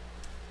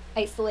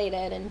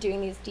isolated and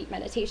doing these deep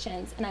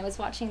meditations, and I was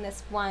watching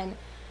this one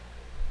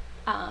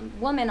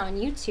woman on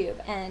YouTube,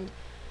 and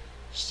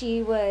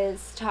she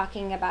was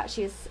talking about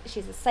she's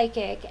a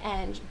psychic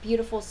and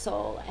beautiful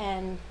soul,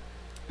 and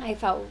I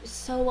felt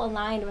so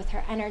aligned with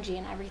her energy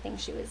and everything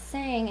she was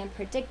saying and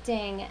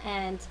predicting,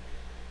 and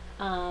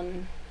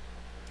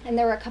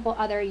there were a couple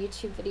other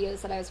YouTube videos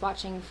that I was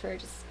watching for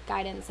just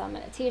guidance on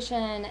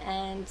meditation,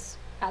 and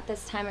at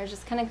this time I was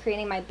just kind of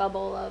creating my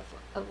bubble of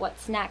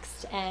what's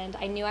next, and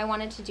I knew I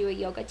wanted to do a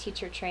yoga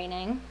teacher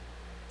training.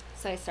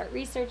 So I start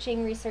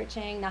researching,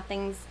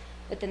 nothing's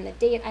within the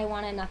date I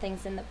wanted,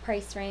 nothing's in the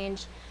price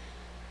range.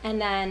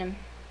 And then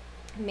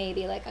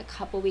maybe like a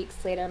couple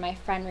weeks later, my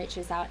friend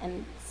reaches out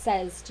and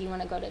says, do you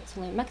want to go to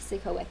Tulum,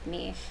 Mexico with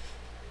me?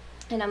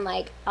 And I'm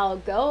like, I'll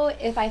go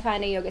if I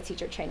find a yoga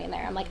teacher training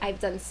there. I'm like, I've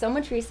done so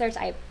much research.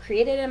 I've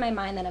created in my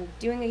mind that I'm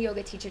doing a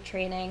yoga teacher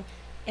training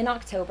in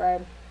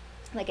October.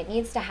 Like, it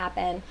needs to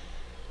happen.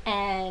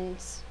 And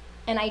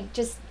I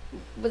just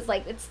was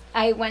like,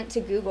 I went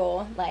to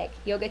Google, like,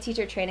 yoga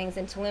teacher trainings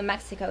in Tulum,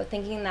 Mexico,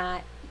 thinking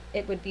that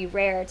it would be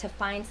rare to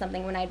find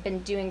something when I'd been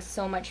doing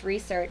so much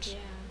research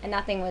and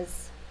nothing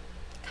was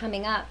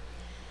coming up.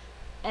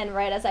 And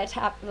right as I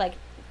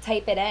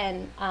type it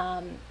in,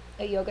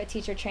 a yoga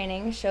teacher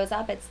training shows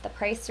up. It's the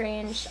price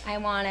range I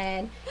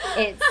wanted.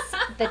 It's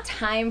the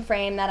time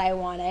frame that I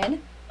wanted.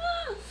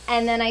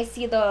 And then I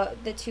see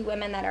the two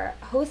women that are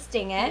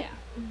hosting it.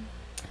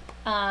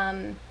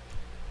 And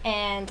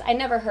I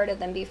never heard of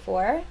them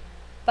before,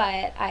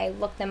 but I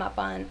looked them up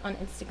on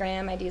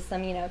Instagram. I do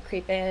some,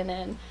 creeping,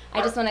 and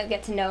I just want to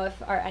get to know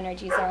if our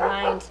energies are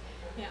aligned.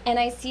 Yeah. And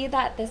I see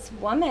that this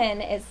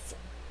woman is,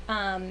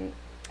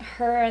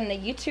 her and the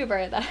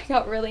YouTuber that I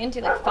got really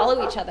into, like,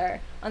 follow each other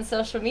on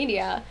social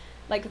media.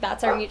 Like,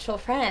 that's our mutual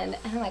friend.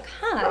 And I'm like,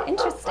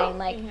 interesting.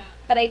 Like,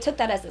 but I took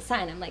that as a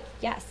sign. I'm like,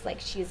 yes, like,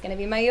 she's going to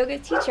be my yoga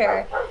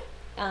teacher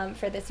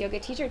for this yoga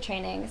teacher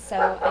training. So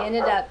I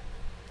ended up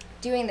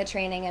doing the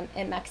training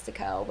in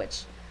Mexico,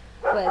 which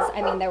was,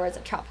 there was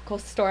a tropical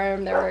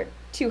storm. There were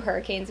 2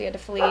 hurricanes we had to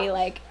flee.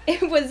 Like,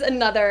 it was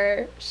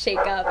another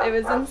shakeup. It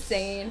was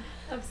insane.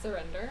 Of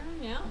surrender,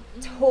 yeah.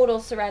 Total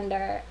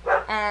surrender.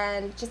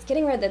 And just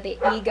getting rid of the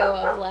ego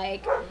of,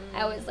 like,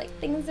 I was like,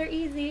 things are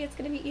easy, it's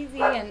going to be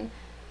easy. And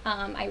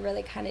I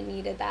really kind of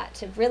needed that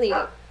to really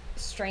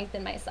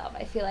strengthen myself.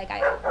 I feel like I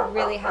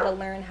really had to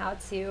learn how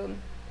to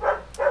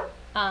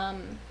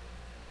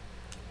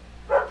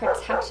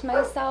protect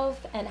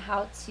myself and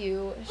how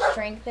to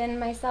strengthen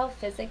myself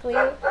physically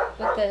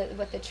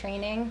with the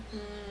training.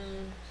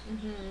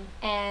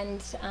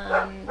 And so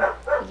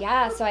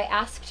I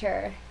asked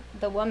her,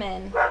 the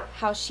woman,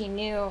 how she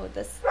knew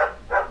the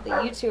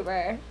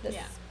YouTuber, this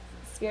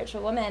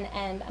spiritual woman,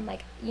 and I'm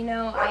like,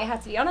 I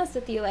have to be honest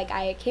with you, like,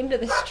 I came to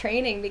this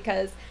training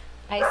because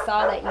I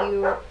saw that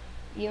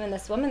you and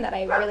this woman, that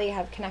I really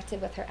have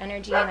connected with her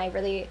energy, and I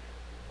really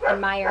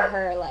admire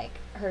her, like,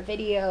 her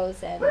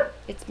videos, and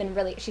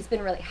she's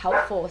been really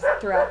helpful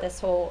throughout this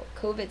whole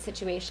COVID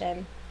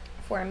situation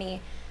for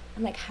me.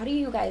 I'm like, how do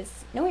you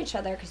guys know each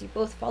other? Because you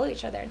both follow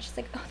each other. And she's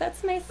like, oh,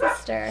 that's my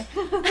sister.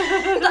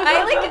 And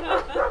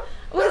I,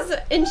 was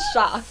in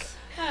shock.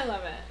 I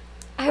love it.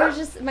 I was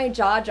just, my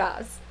jaw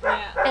drops.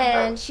 Yeah.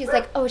 And she's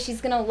like, oh,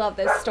 she's going to love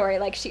this story.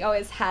 Like, she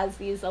always has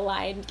these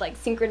aligned, like,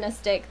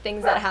 synchronistic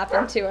things that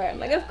happen to her. I'm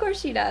like, of course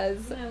she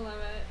does. I love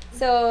it.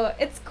 So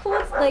it's cool.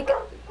 It's like,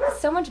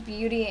 so much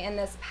beauty in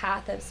this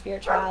path of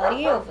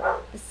spirituality.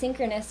 The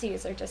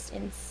synchronicities are just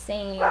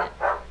insane.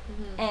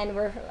 And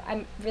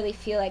I really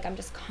feel like I'm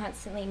just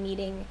constantly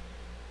meeting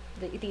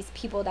these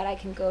people that I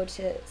can go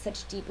to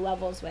such deep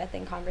levels with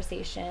in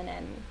conversation,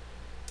 and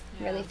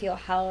really feel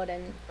held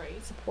and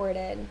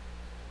supported.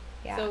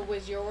 Yeah. So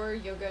was your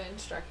yoga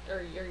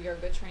instructor, your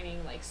yoga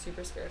training, like,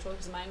 super spiritual?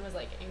 Because mine was,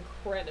 like,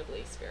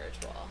 incredibly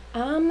spiritual.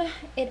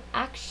 It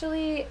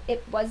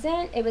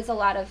wasn't. It was a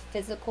lot of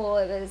physical.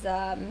 It was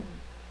a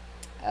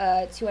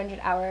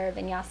 200-hour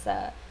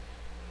vinyasa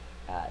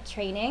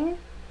training.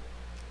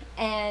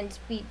 And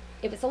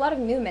it was a lot of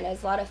movement. It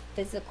was a lot of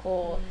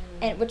physical,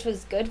 and which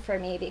was good for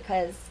me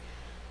because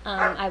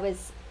I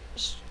was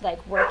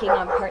working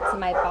on parts of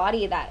my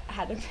body that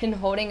had been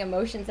holding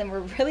emotions and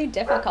were really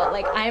difficult.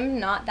 Like, I'm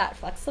not that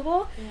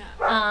flexible.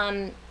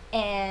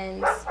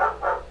 And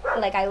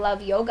like, I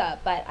love yoga,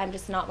 but I'm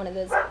just not one of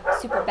those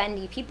super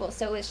bendy people.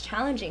 So it was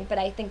challenging, but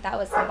I think that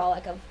was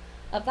symbolic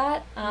of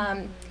that.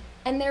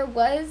 And there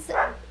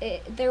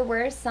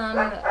were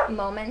some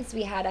moments.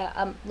 We had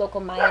a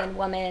local Mayan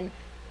woman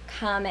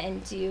come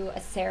and do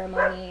a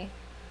ceremony,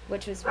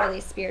 which was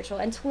really spiritual.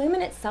 And Tulum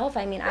in itself,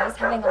 I was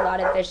having a lot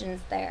of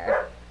visions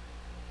there.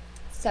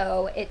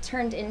 So it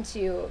turned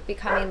into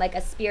becoming like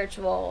a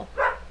spiritual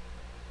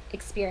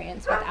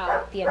experience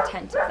without the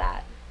intent of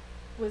that.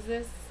 Was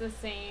this the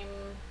same,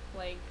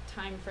 like,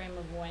 time frame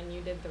of when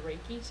you did the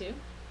Reiki too?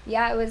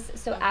 Yeah, it was.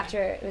 So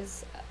after, it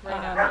was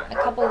a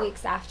couple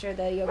weeks after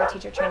the yoga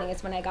teacher training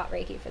is when I got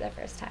Reiki for the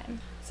first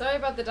time. Sorry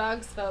about the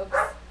dogs, folks.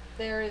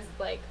 There is,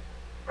 like,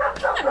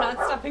 I'm not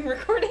stopping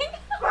recording.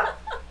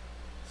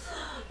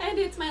 And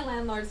it's my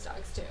landlord's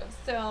dogs too,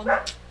 so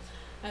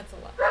that's a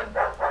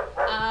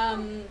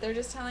lovely. They're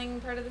just telling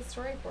part of the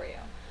story for you.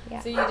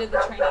 Yeah. So you did the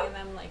training and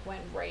then, like,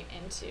 went right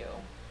into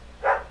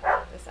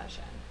the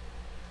session.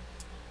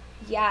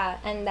 Yeah,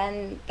 and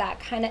then that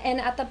kind of,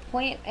 and at the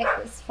point, it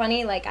was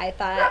funny, like, I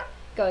thought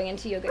going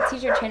into yoga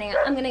teacher training,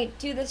 I'm going to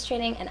do this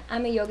training and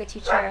I'm a yoga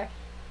teacher.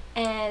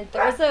 And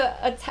there was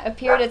a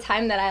period of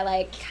time that I,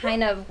 like,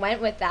 kind of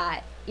went with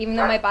that. even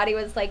though my body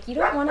was like, you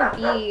don't want to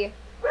be,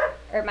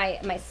 or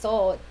my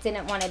soul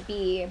didn't want to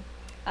be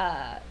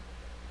a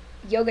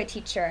yoga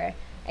teacher,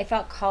 I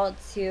felt called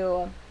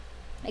to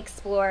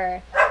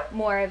explore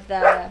more of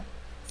the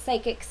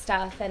psychic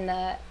stuff and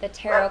the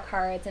tarot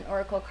cards and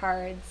oracle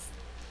cards.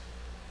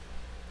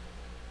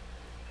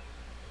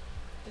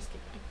 Just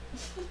keep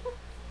going.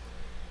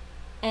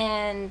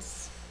 And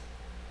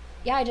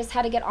yeah, I just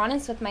had to get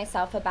honest with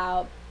myself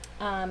about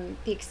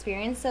the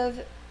experience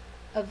of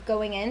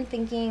going in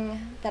thinking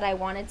that I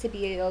wanted to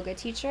be a yoga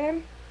teacher,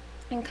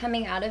 and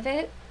coming out of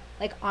it,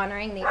 like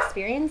honoring the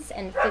experience,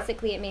 and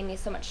physically it made me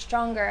so much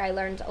stronger. I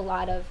learned a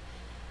lot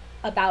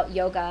about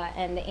yoga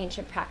and the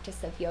ancient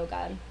practice of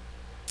yoga,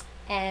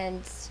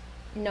 and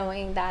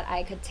knowing that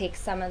I could take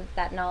some of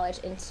that knowledge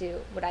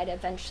into what I'd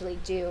eventually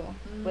do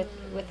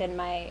within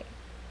my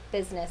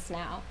business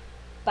now.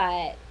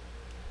 But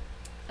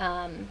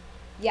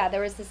yeah,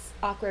 there was this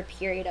awkward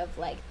period of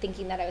like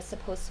thinking that I was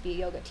supposed to be a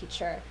yoga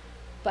teacher,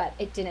 but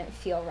it didn't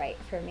feel right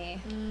for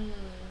me.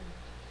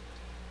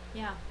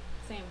 Yeah,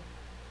 same.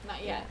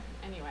 Not yet,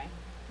 anyway.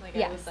 Like,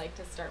 yes. I would like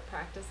to start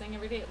practicing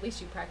every day. At least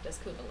you practice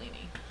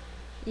Kundalini.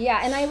 Yeah,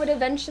 and I would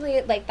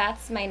eventually, like,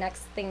 that's my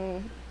next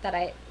thing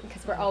that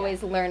because we're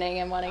always learning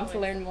and wanting to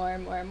learn more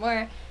and more and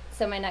more.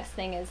 So my next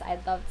thing is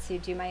I'd love to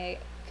do my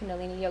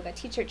Kundalini yoga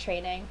teacher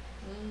training.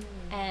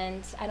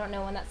 And I don't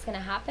know when that's going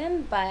to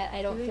happen, but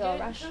I don't feel a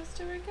rush. Do they get in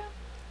Costa Rica?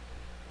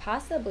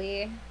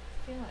 Possibly. I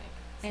feel like.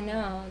 I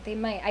know, they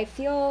might. I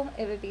feel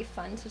it would be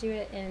fun to do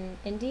it in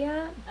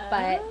India,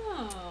 but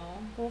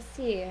we'll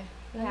see. Yeah.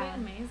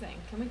 That'd be amazing.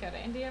 Can we go to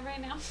India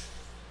right now?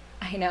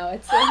 I know,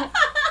 it's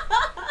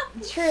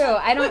true.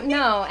 I don't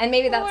know. And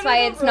maybe that's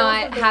why it's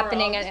not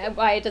happening, and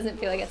why it doesn't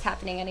feel like it's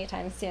happening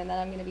anytime soon that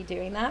I'm going to be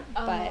doing that.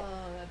 But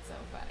that's so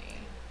funny.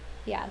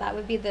 Yeah, that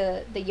would be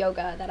the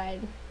yoga that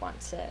I'd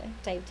want to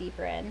dive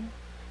deeper in.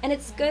 And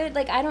it's good.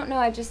 Like, I don't know,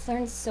 I've just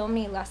learned so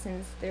many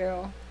lessons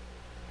through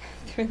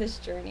this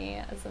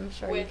journey, as I'm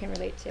sure you can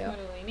relate to.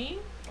 Kundalini,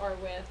 or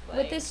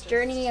with this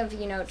journey of,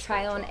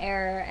 trial and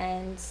error,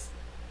 and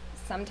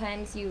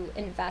sometimes you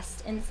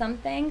invest in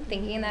something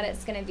thinking that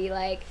it's going to be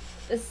like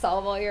to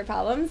solve all your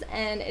problems,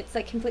 and it's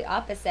like complete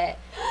opposite.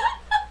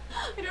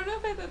 I don't know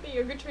if I thought the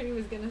yoga training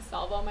was going to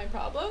solve all my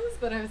problems,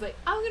 but I was like,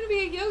 I'm going to be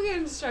a yoga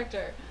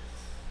instructor.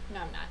 No,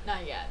 I'm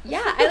not yet.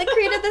 Yeah, I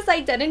created this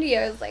identity.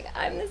 I was like,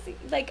 I'm this,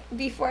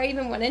 before I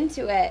even went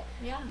into it,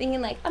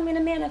 thinking I'm going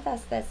to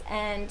manifest this,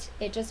 and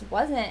it just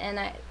wasn't.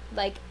 And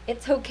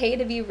it's okay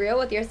to be real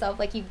with yourself.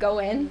 You go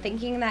in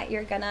thinking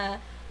that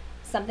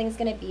something's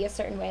going to be a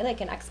certain way,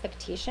 like an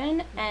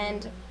expectation,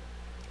 and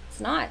it's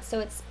not. So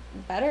it's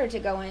better to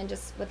go in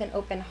just with an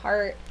open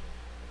heart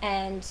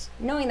and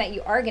knowing that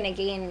you are going to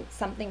gain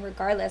something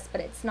regardless,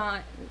 but it's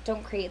not,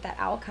 don't create that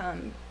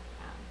outcome.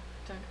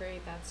 Don't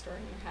create that story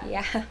in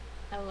your head. Yeah.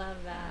 I love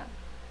that.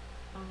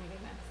 Oh my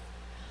goodness.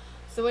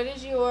 So what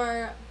is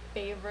your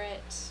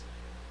favorite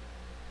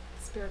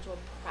spiritual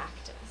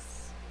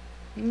practice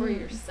for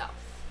yourself?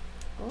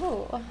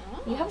 Oh,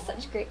 you have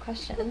such great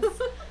questions.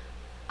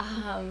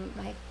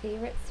 My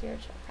favorite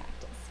spiritual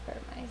practice for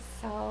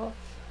myself.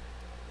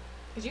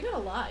 Because you got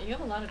a lot. You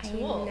have a lot of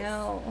tools. I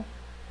know.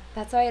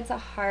 That's why it's a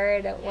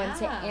hard one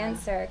to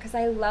answer. Because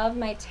I love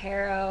my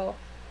tarot.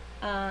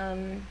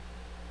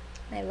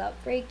 I love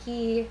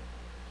Reiki,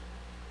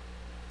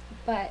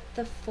 but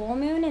the full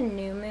moon and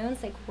new moons,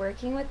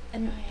 working with,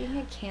 and being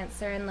a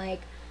Cancer and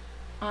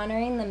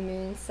honoring the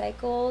moon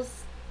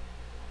cycles,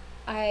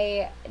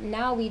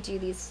 now we do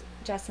these,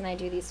 Jess and I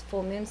do these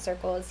full moon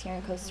circles here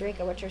in Costa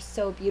Rica, which are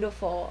so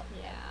beautiful.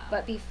 Yeah.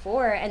 But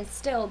before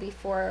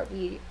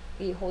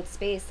we hold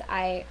space,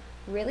 I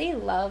really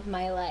love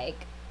my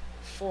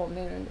full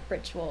moon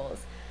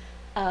rituals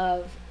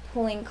of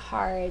pulling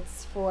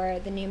cards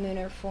for the new moon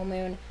or full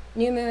moon.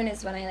 New moon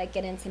is when I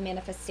get into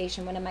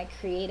manifestation. What am I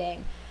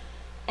creating?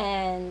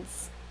 And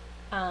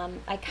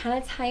I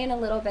kind of tie in a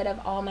little bit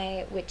of all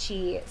my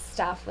witchy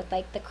stuff with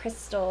the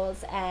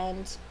crystals,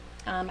 and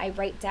I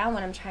write down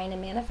what I'm trying to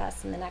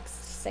manifest in the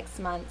next 6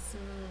 months.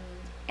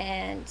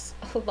 And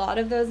a lot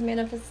of those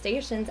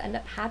manifestations end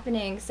up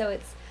happening. So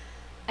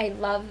I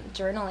love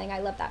journaling. I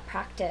love that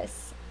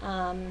practice.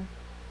 And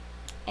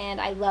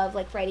I love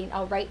writing.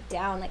 I'll write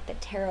down the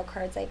tarot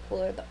cards I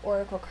pull or the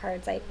oracle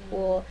cards I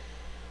pull.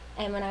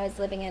 And when I was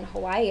living in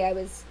Hawaii, I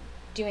was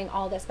doing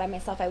all this by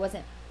myself. I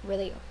wasn't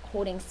really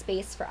holding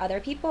space for other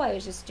people. I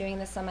was just doing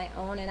this on my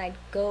own. And I'd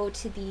go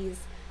to these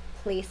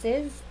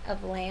places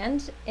of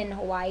land in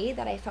Hawaii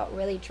that I felt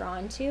really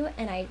drawn to.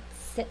 And I'd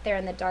sit there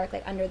in the dark,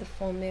 under the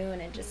full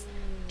moon, and just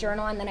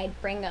journal. And then I'd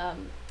bring, I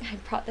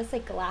brought this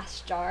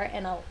glass jar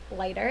and a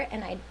lighter,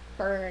 and I'd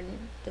burn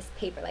this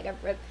paper.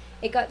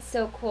 It got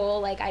so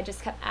cool. I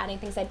just kept adding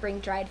things. I'd bring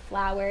dried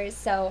flowers.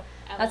 So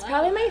that's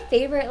probably my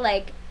favorite,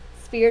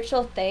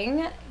 spiritual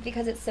thing,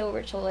 because it's so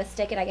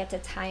ritualistic, and I get to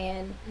tie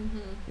in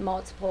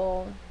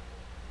multiple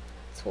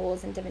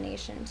tools and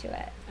divination to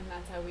it. And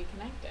that's how we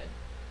connected.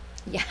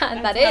 Yeah,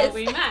 That's that how is.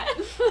 we met.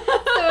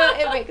 So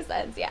it makes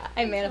sense. Yeah,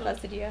 I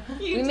manifested you.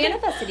 We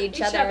manifested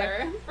each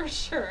other. for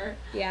sure.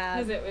 Yeah.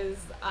 Because it was,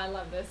 I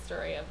love this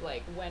story of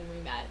like when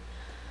we met.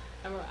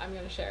 I'm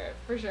going to share it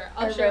for sure.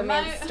 I'll Our share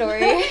romance my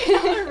story.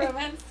 our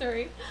romance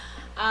story.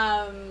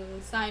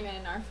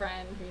 Simon, our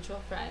friend,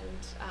 mutual friend,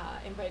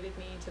 invited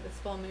me to this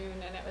full moon,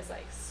 and it was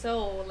like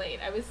so late.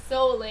 I was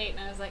so late, and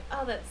I was like,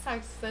 oh, that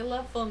sucks, because I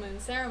love full moon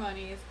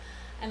ceremonies.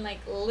 And like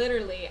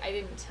literally, I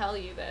didn't tell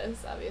you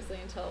this, obviously,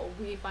 until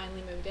we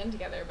finally moved in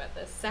together, but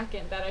the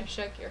second that I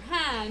shook your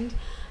hand,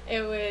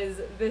 it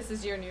was, this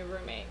is your new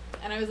roommate.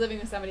 And I was living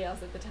with somebody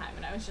else at the time,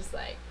 and I was just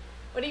like,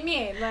 what do you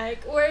mean?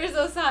 Like, where's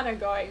Osana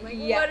going? Like,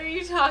 what are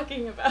you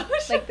talking about?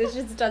 Like, this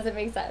just doesn't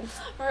make sense.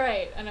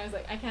 Right. And I was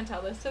like, I can't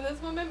tell this to this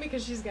woman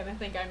because she's going to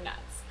think I'm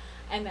nuts.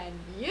 And then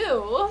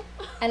you.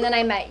 And then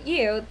I met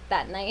you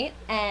that night,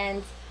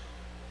 and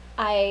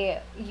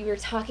you were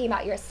talking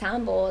about your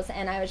sound bowls,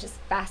 and I was just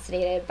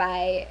fascinated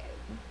by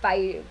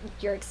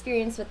your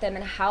experience with them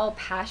and how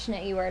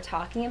passionate you were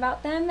talking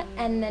about them. Mm.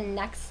 And the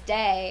next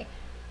day,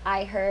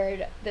 I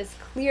heard this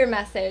clear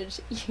message: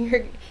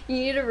 you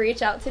need to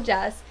reach out to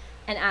Jess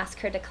and ask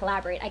her to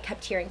collaborate. I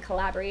kept hearing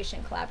collaboration.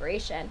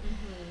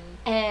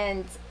 Mm-hmm.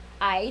 And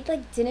I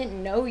like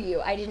didn't know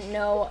you. I didn't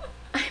know.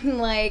 I'm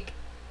like,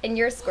 and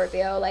you're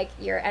Scorpio, like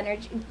your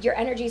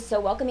energy is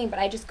so welcoming, but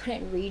I just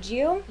couldn't read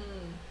you.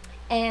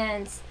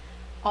 And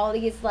all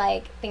these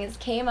like things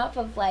came up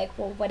of like,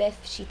 well, what if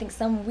she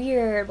thinks I'm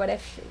weird? What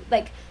if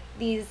like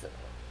these,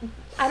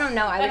 I don't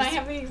know. I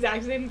have the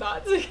exact same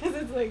thoughts because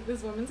it's like,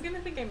 this woman's gonna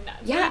think I'm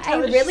nuts. Yeah,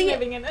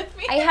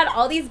 I had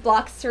all these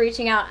blocks to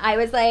reaching out. I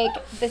was like,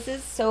 this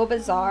is so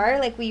bizarre.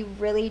 Like, we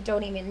really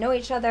don't even know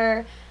each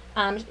other.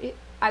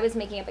 I was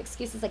making up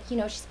excuses like,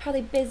 she's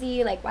probably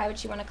busy. Like, why would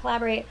she want to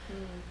collaborate?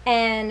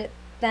 And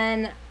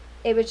then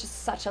it was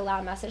just such a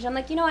loud message. I'm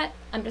like, you know what?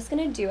 I'm just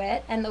going to do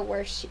it. And the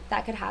worst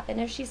that could happen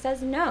is she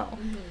says no.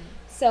 Mm-hmm.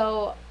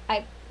 So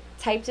I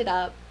typed it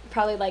up,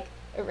 probably like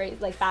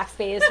erased, like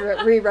backspace,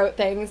 rewrote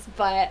things.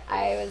 But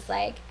I was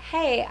like,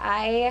 hey,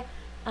 I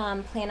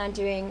plan on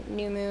doing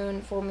new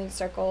moon, full moon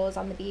circles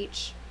on the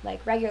beach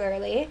like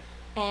regularly.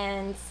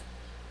 And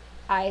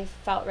I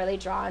felt really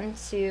drawn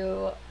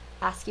to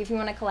ask you if you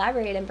want to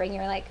collaborate and bring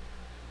your like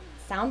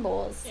sound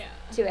bowls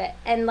to it.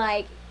 And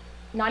like,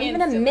 not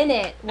even a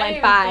minute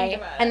went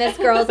by, and this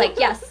girl's like,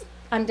 yes,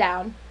 I'm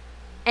down.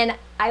 And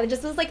I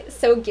just was like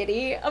so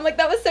giddy. I'm like,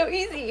 that was so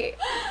easy.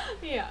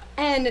 Yeah.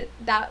 And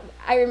that,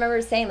 I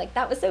remember saying like,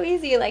 that was so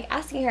easy, like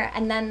asking her.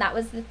 And then that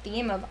was the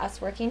theme of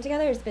us working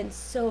together. It's been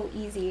so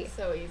easy.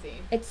 So easy.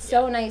 It's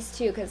so nice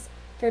too, because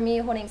for me,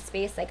 holding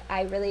space, like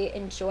I really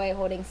enjoy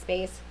holding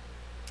space,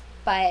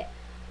 but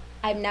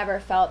I've never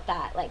felt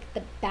that. Like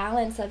the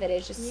balance of it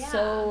is just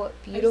so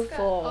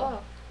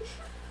beautiful.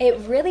 It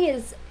really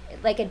is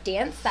like a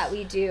dance that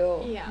we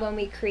do when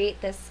we create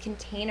this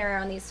container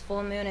on these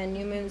full moon and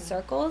new moon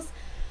circles,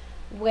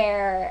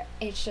 where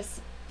it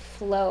just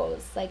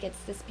flows. Like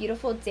it's this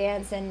beautiful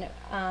dance. And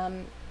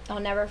I'll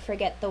never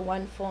forget the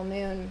one full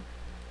moon.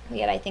 We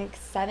had, I think,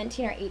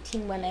 17 or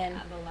 18 women.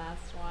 Yeah, the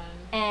last one.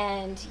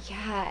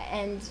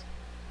 And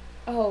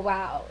oh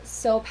wow,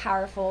 so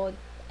powerful.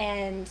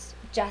 And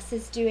Jess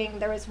is doing,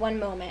 there was one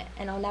moment,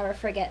 and I'll never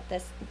forget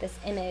this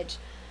image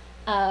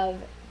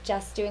of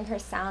Jess doing her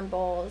sound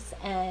bowls,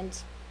 and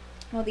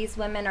all these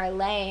women are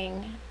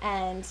laying,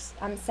 and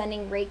I'm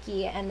sending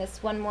Reiki, and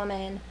this one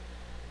woman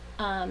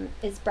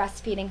is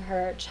breastfeeding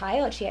her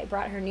child. She had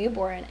brought her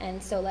newborn,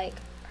 and so like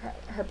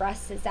her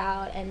breast is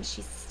out, and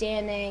she's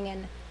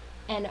standing,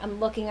 and I'm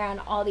looking around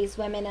all these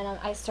women, and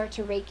I start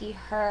to Reiki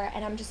her,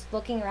 and I'm just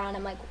looking around.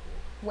 I'm like,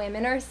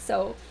 women are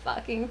so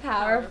fucking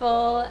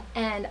powerful.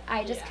 And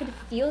I just could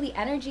feel the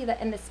energy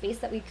that in the space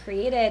that we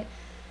created,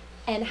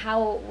 and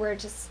how we're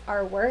just,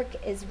 our work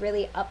is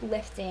really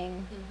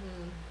uplifting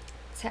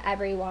to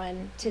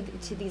everyone, to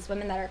these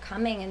women that are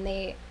coming, and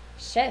they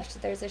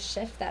shift. There's a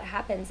shift that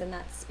happens in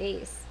that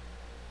space,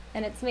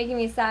 and it's making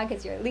me sad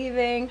because you're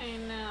leaving. I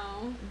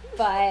know,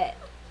 but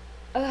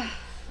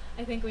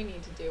I think we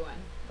need to do one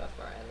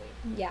before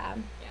I leave. Yeah,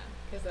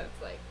 because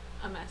that's like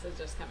a message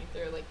just coming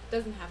through. Like, it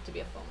doesn't have to be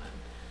a full moon.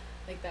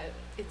 Like that,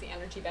 is the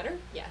energy better?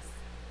 Yes,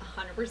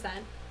 100%.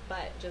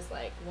 But just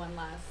like one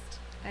last.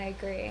 I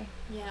agree.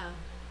 Yeah.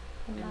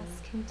 One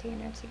last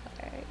container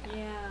together.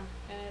 Yeah,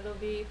 and it'll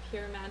be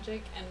pure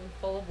magic and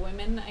full of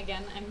women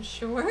again, I'm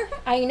sure.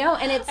 I know,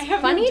 and it's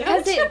funny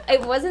because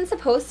it wasn't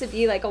supposed to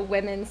be like a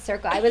women's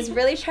circle. I was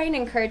really trying to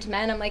encourage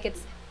men. I'm like,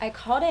 I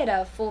called it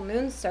a full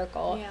moon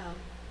circle. Yeah.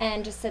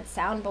 And just said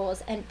sound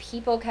bowls, and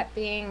people kept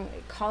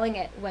calling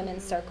it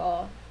women's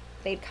circle.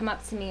 They'd come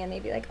up to me and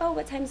they'd be like, oh,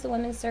 what time's the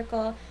women's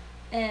circle?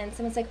 And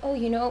someone's like,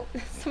 oh,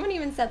 someone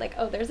even said like,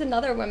 oh, there's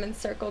another women's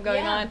circle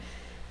going on.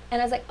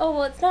 And I was like, oh,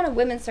 well, it's not a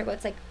women's circle.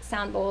 It's like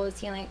sound bowls,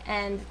 healing.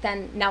 And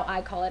then now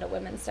I call it a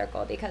women's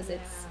circle because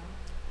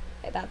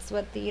that's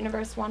what the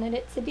universe wanted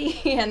it to be,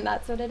 and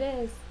that's what it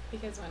is.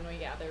 Because when we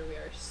gather, we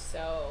are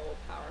so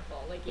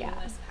powerful. Like even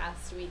this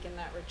past week in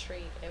that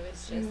retreat, it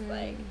was just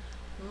like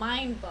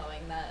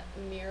mind-blowing.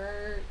 The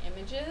mirror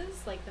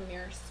images, like the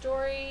mirror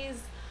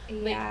stories.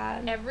 Yeah.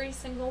 Like every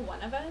single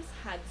one of us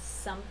had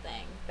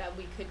something that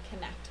we could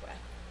connect with.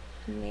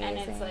 Amazing. And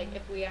it's like,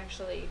 if we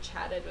actually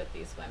chatted with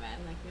these women,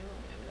 like,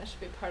 maybe that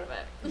should be part of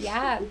it.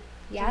 Yeah.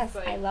 Yes,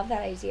 like, I love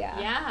that idea.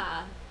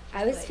 Yeah.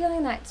 I was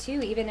feeling that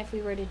too, even if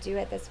we were to do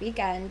it this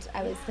weekend.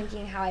 I was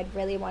thinking how I'd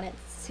really want it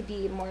to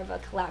be more of a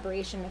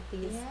collaboration with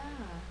these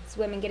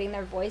women getting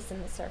their voice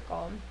in the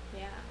circle.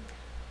 Yeah.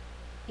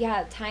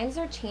 Yeah, times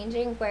are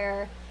changing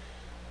where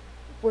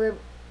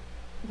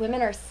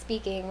women are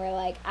speaking, we're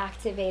like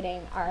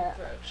activating our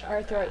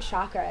throat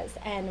chakras,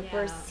 and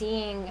we're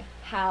seeing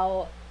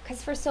how,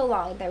 because for so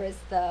long there was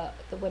the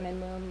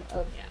women womb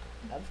of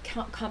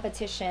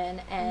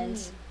competition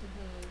and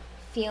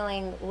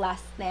feeling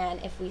less than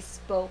if we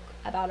spoke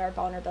about our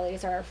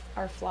vulnerabilities or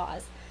our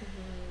flaws.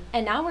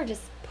 And now we're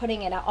just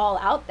putting it all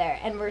out there,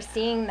 and we're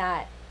seeing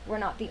that we're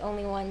not the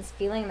only ones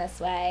feeling this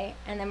way,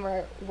 and then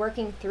we're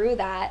working through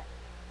that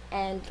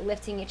and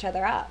lifting each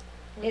other up.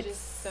 Which is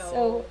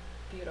so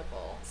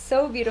beautiful.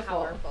 So beautiful.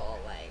 Powerful.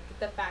 Like,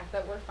 the fact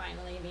that we're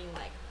finally being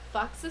like,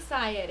 fuck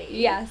society.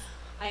 Yes.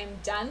 I am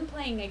done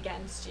playing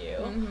against you.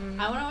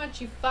 I want to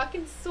watch you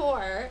fucking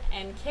soar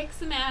and kick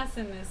some ass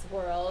in this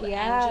world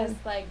and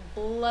just like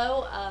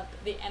blow up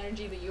the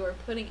energy that you are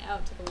putting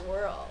out to the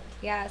world.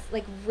 Yes,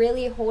 like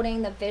really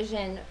holding the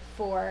vision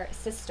for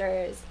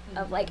sisters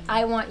of like,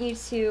 I want you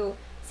to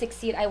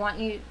succeed. I want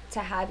you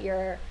to have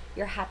your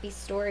happy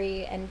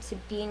story and to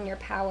be in your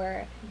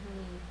power.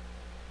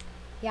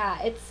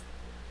 Yeah,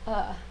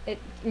 it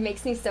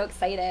makes me so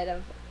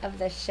excited of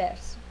this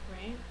shift.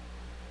 Right?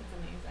 It's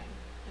amazing.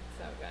 It's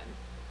so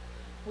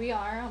good. We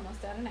are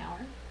almost at an hour.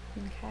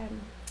 Okay.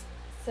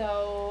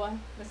 So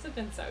this has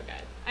been so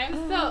good.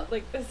 I'm so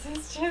like, this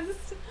is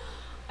just,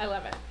 I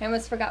love it. I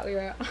almost forgot we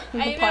were on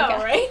the I podcast.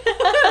 know, right?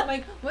 I'm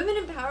like, women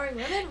empowering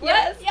women.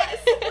 What?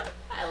 Yes.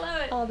 I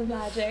love it. All the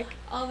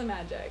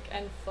magic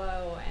And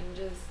flow, and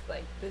just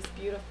like this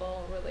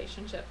beautiful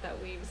relationship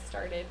that we've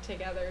started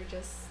together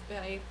just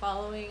by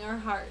following our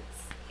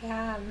hearts.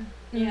 Yeah.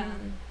 Yeah.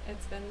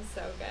 It's been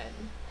so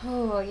good.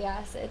 Oh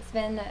yes,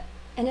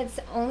 it's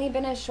only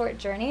been a short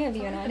journey of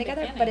you and I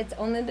together, but it's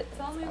only the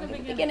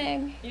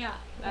beginning. Yeah,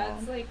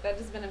 that's like, that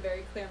has been a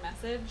very clear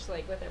message,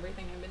 like with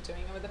everything I've been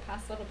doing over the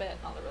past little bit,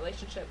 all the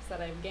relationships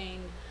that I've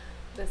gained.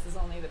 This is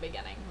only the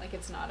beginning. Like,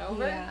 it's not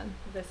over. Yeah.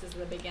 This is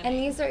the beginning.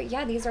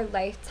 And these are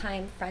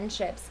lifetime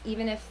friendships.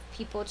 Even if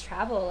people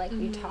travel, like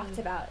we talked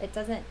about, it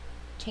doesn't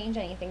change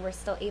anything. We're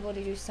still able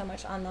to do so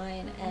much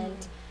online,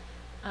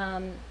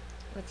 and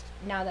with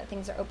now that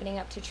things are opening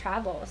up to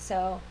travel,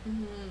 so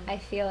I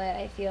feel it.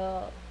 I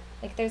feel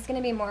like there's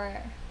going to be more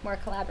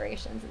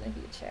collaborations in the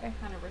future. 100%.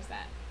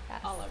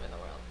 Yes. All over the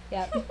world.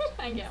 Yep.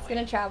 I can't wait. It's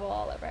going to travel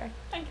all over.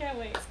 I can't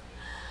wait.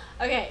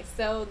 Okay,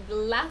 so the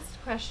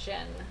last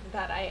question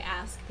that I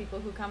ask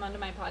people who come onto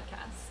my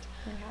podcast.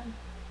 Okay.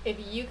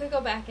 If you could go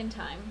back in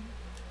time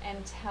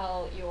and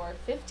tell your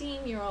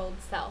 15-year-old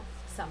self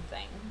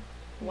something,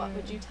 what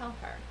would you tell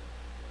her?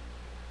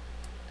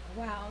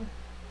 Wow.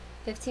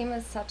 15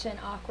 was such an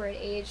awkward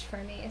age for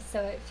me,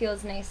 so it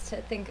feels nice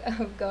to think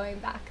of going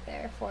back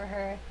there for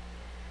her.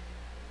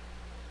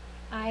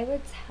 I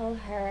would tell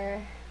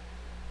her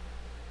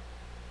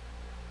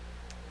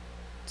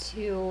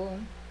to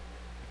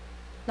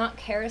not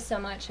care so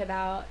much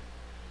about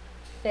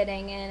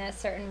fitting in a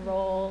certain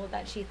role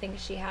that she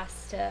thinks she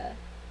has to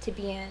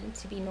be in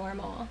to be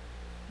normal,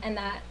 and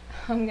that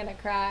I'm gonna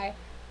cry,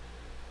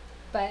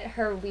 but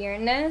her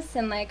weirdness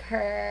and like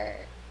her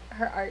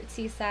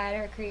artsy side,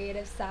 her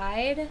creative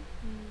side,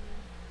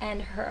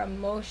 and her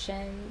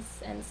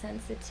emotions and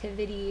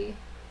sensitivity,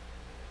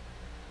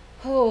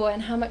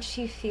 and how much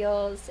she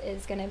feels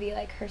is gonna be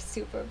like her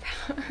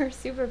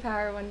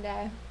superpower one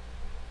day.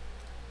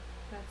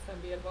 That's so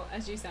beautiful.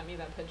 As you sent me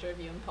that picture of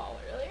you and Paul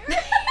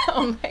earlier.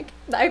 Oh my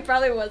God. I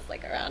probably was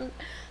like around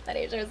that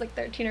age. I was like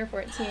 13 or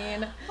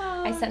 14.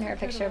 I sent her a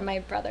picture of my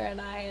brother and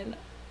I, and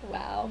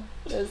wow,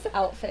 those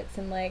outfits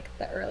in like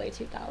the early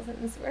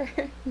 2000s were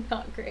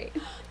not great.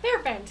 They're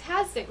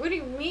fantastic. What do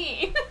you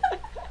mean?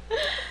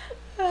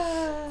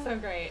 So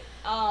great.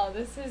 Oh,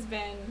 this has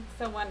been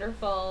so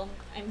wonderful.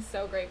 I'm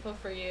so grateful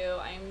for you.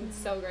 I'm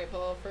so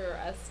grateful for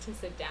us to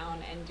sit down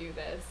and do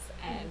this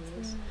and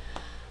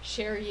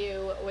share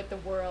you with the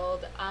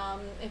world.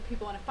 If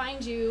people want to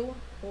find you,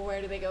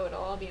 where do they go?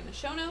 It'll all be in the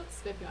show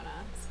notes, but if you want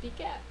to speak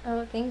it.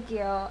 Oh, thank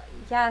you.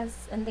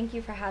 Yes, and thank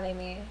you for having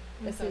me.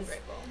 I'm so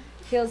grateful.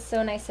 It feels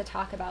so nice to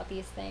talk about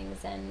these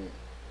things, and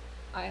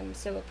I'm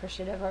so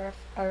appreciative of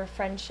our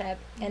friendship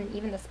and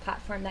even this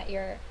platform that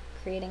you're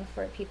creating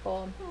for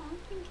people. Oh,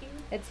 thank you.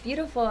 It's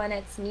beautiful and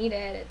it's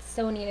needed. It's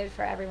so needed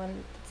for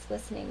everyone that's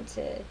listening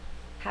to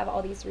have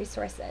all these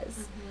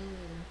resources.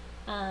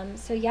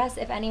 So yes,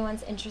 if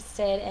anyone's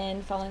interested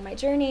in following my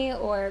journey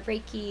or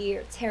Reiki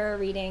or tarot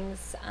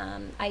readings,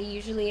 I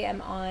usually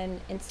am on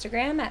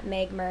Instagram at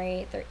Meg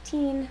Murray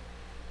 13,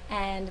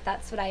 and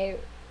that's what I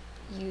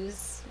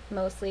use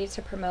mostly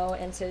to promote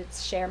and to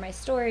share my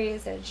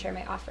stories and share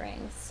my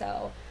offerings.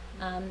 So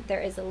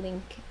there is a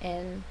link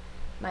in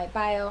my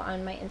bio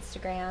on my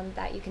Instagram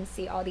that you can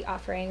see all the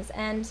offerings.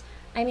 And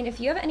I mean, if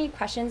you have any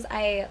questions,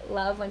 I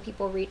love when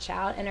people reach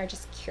out and are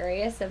just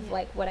curious of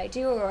like what I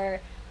do, or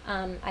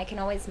I can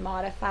always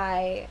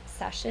modify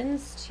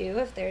sessions too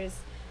if there's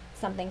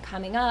something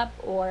coming up,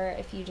 or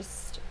if you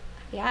just,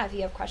 if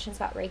you have questions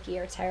about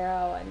Reiki or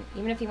tarot, and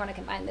even if you want to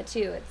combine the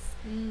two,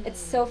 it's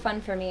so fun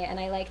for me, and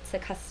I like to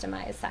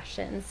customize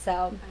sessions. So I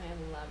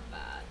love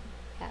that.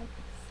 Yeah.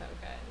 So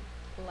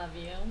good. Love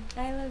you.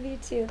 I love you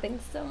too.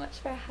 Thanks so much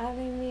for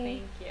having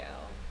me. Thank you.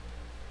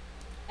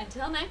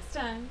 Until next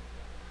time.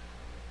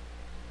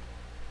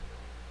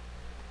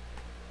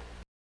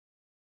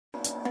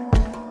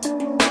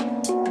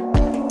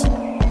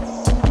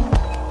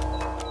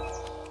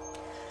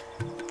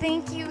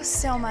 Thank you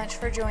so much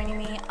for joining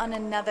me on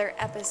another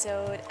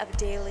episode of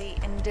Daily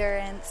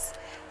Endurance.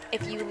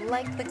 If you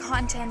like the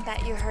content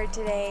that you heard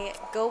today,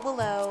 go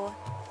below,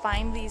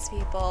 find these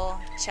people,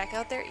 check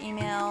out their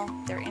email,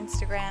 their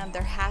Instagram,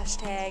 their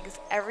hashtags.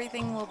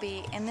 Everything will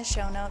be in the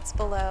show notes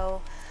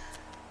below.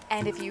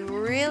 And if you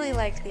really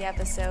liked the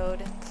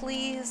episode,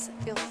 please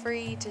feel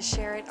free to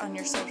share it on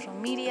your social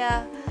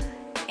media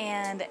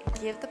and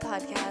give the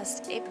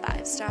podcast a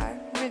 5-star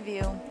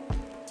review.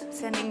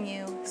 Sending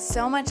you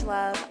so much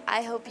love.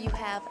 I hope you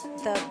have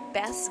the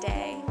best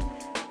day.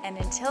 And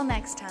until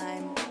next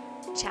time,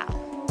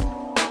 ciao.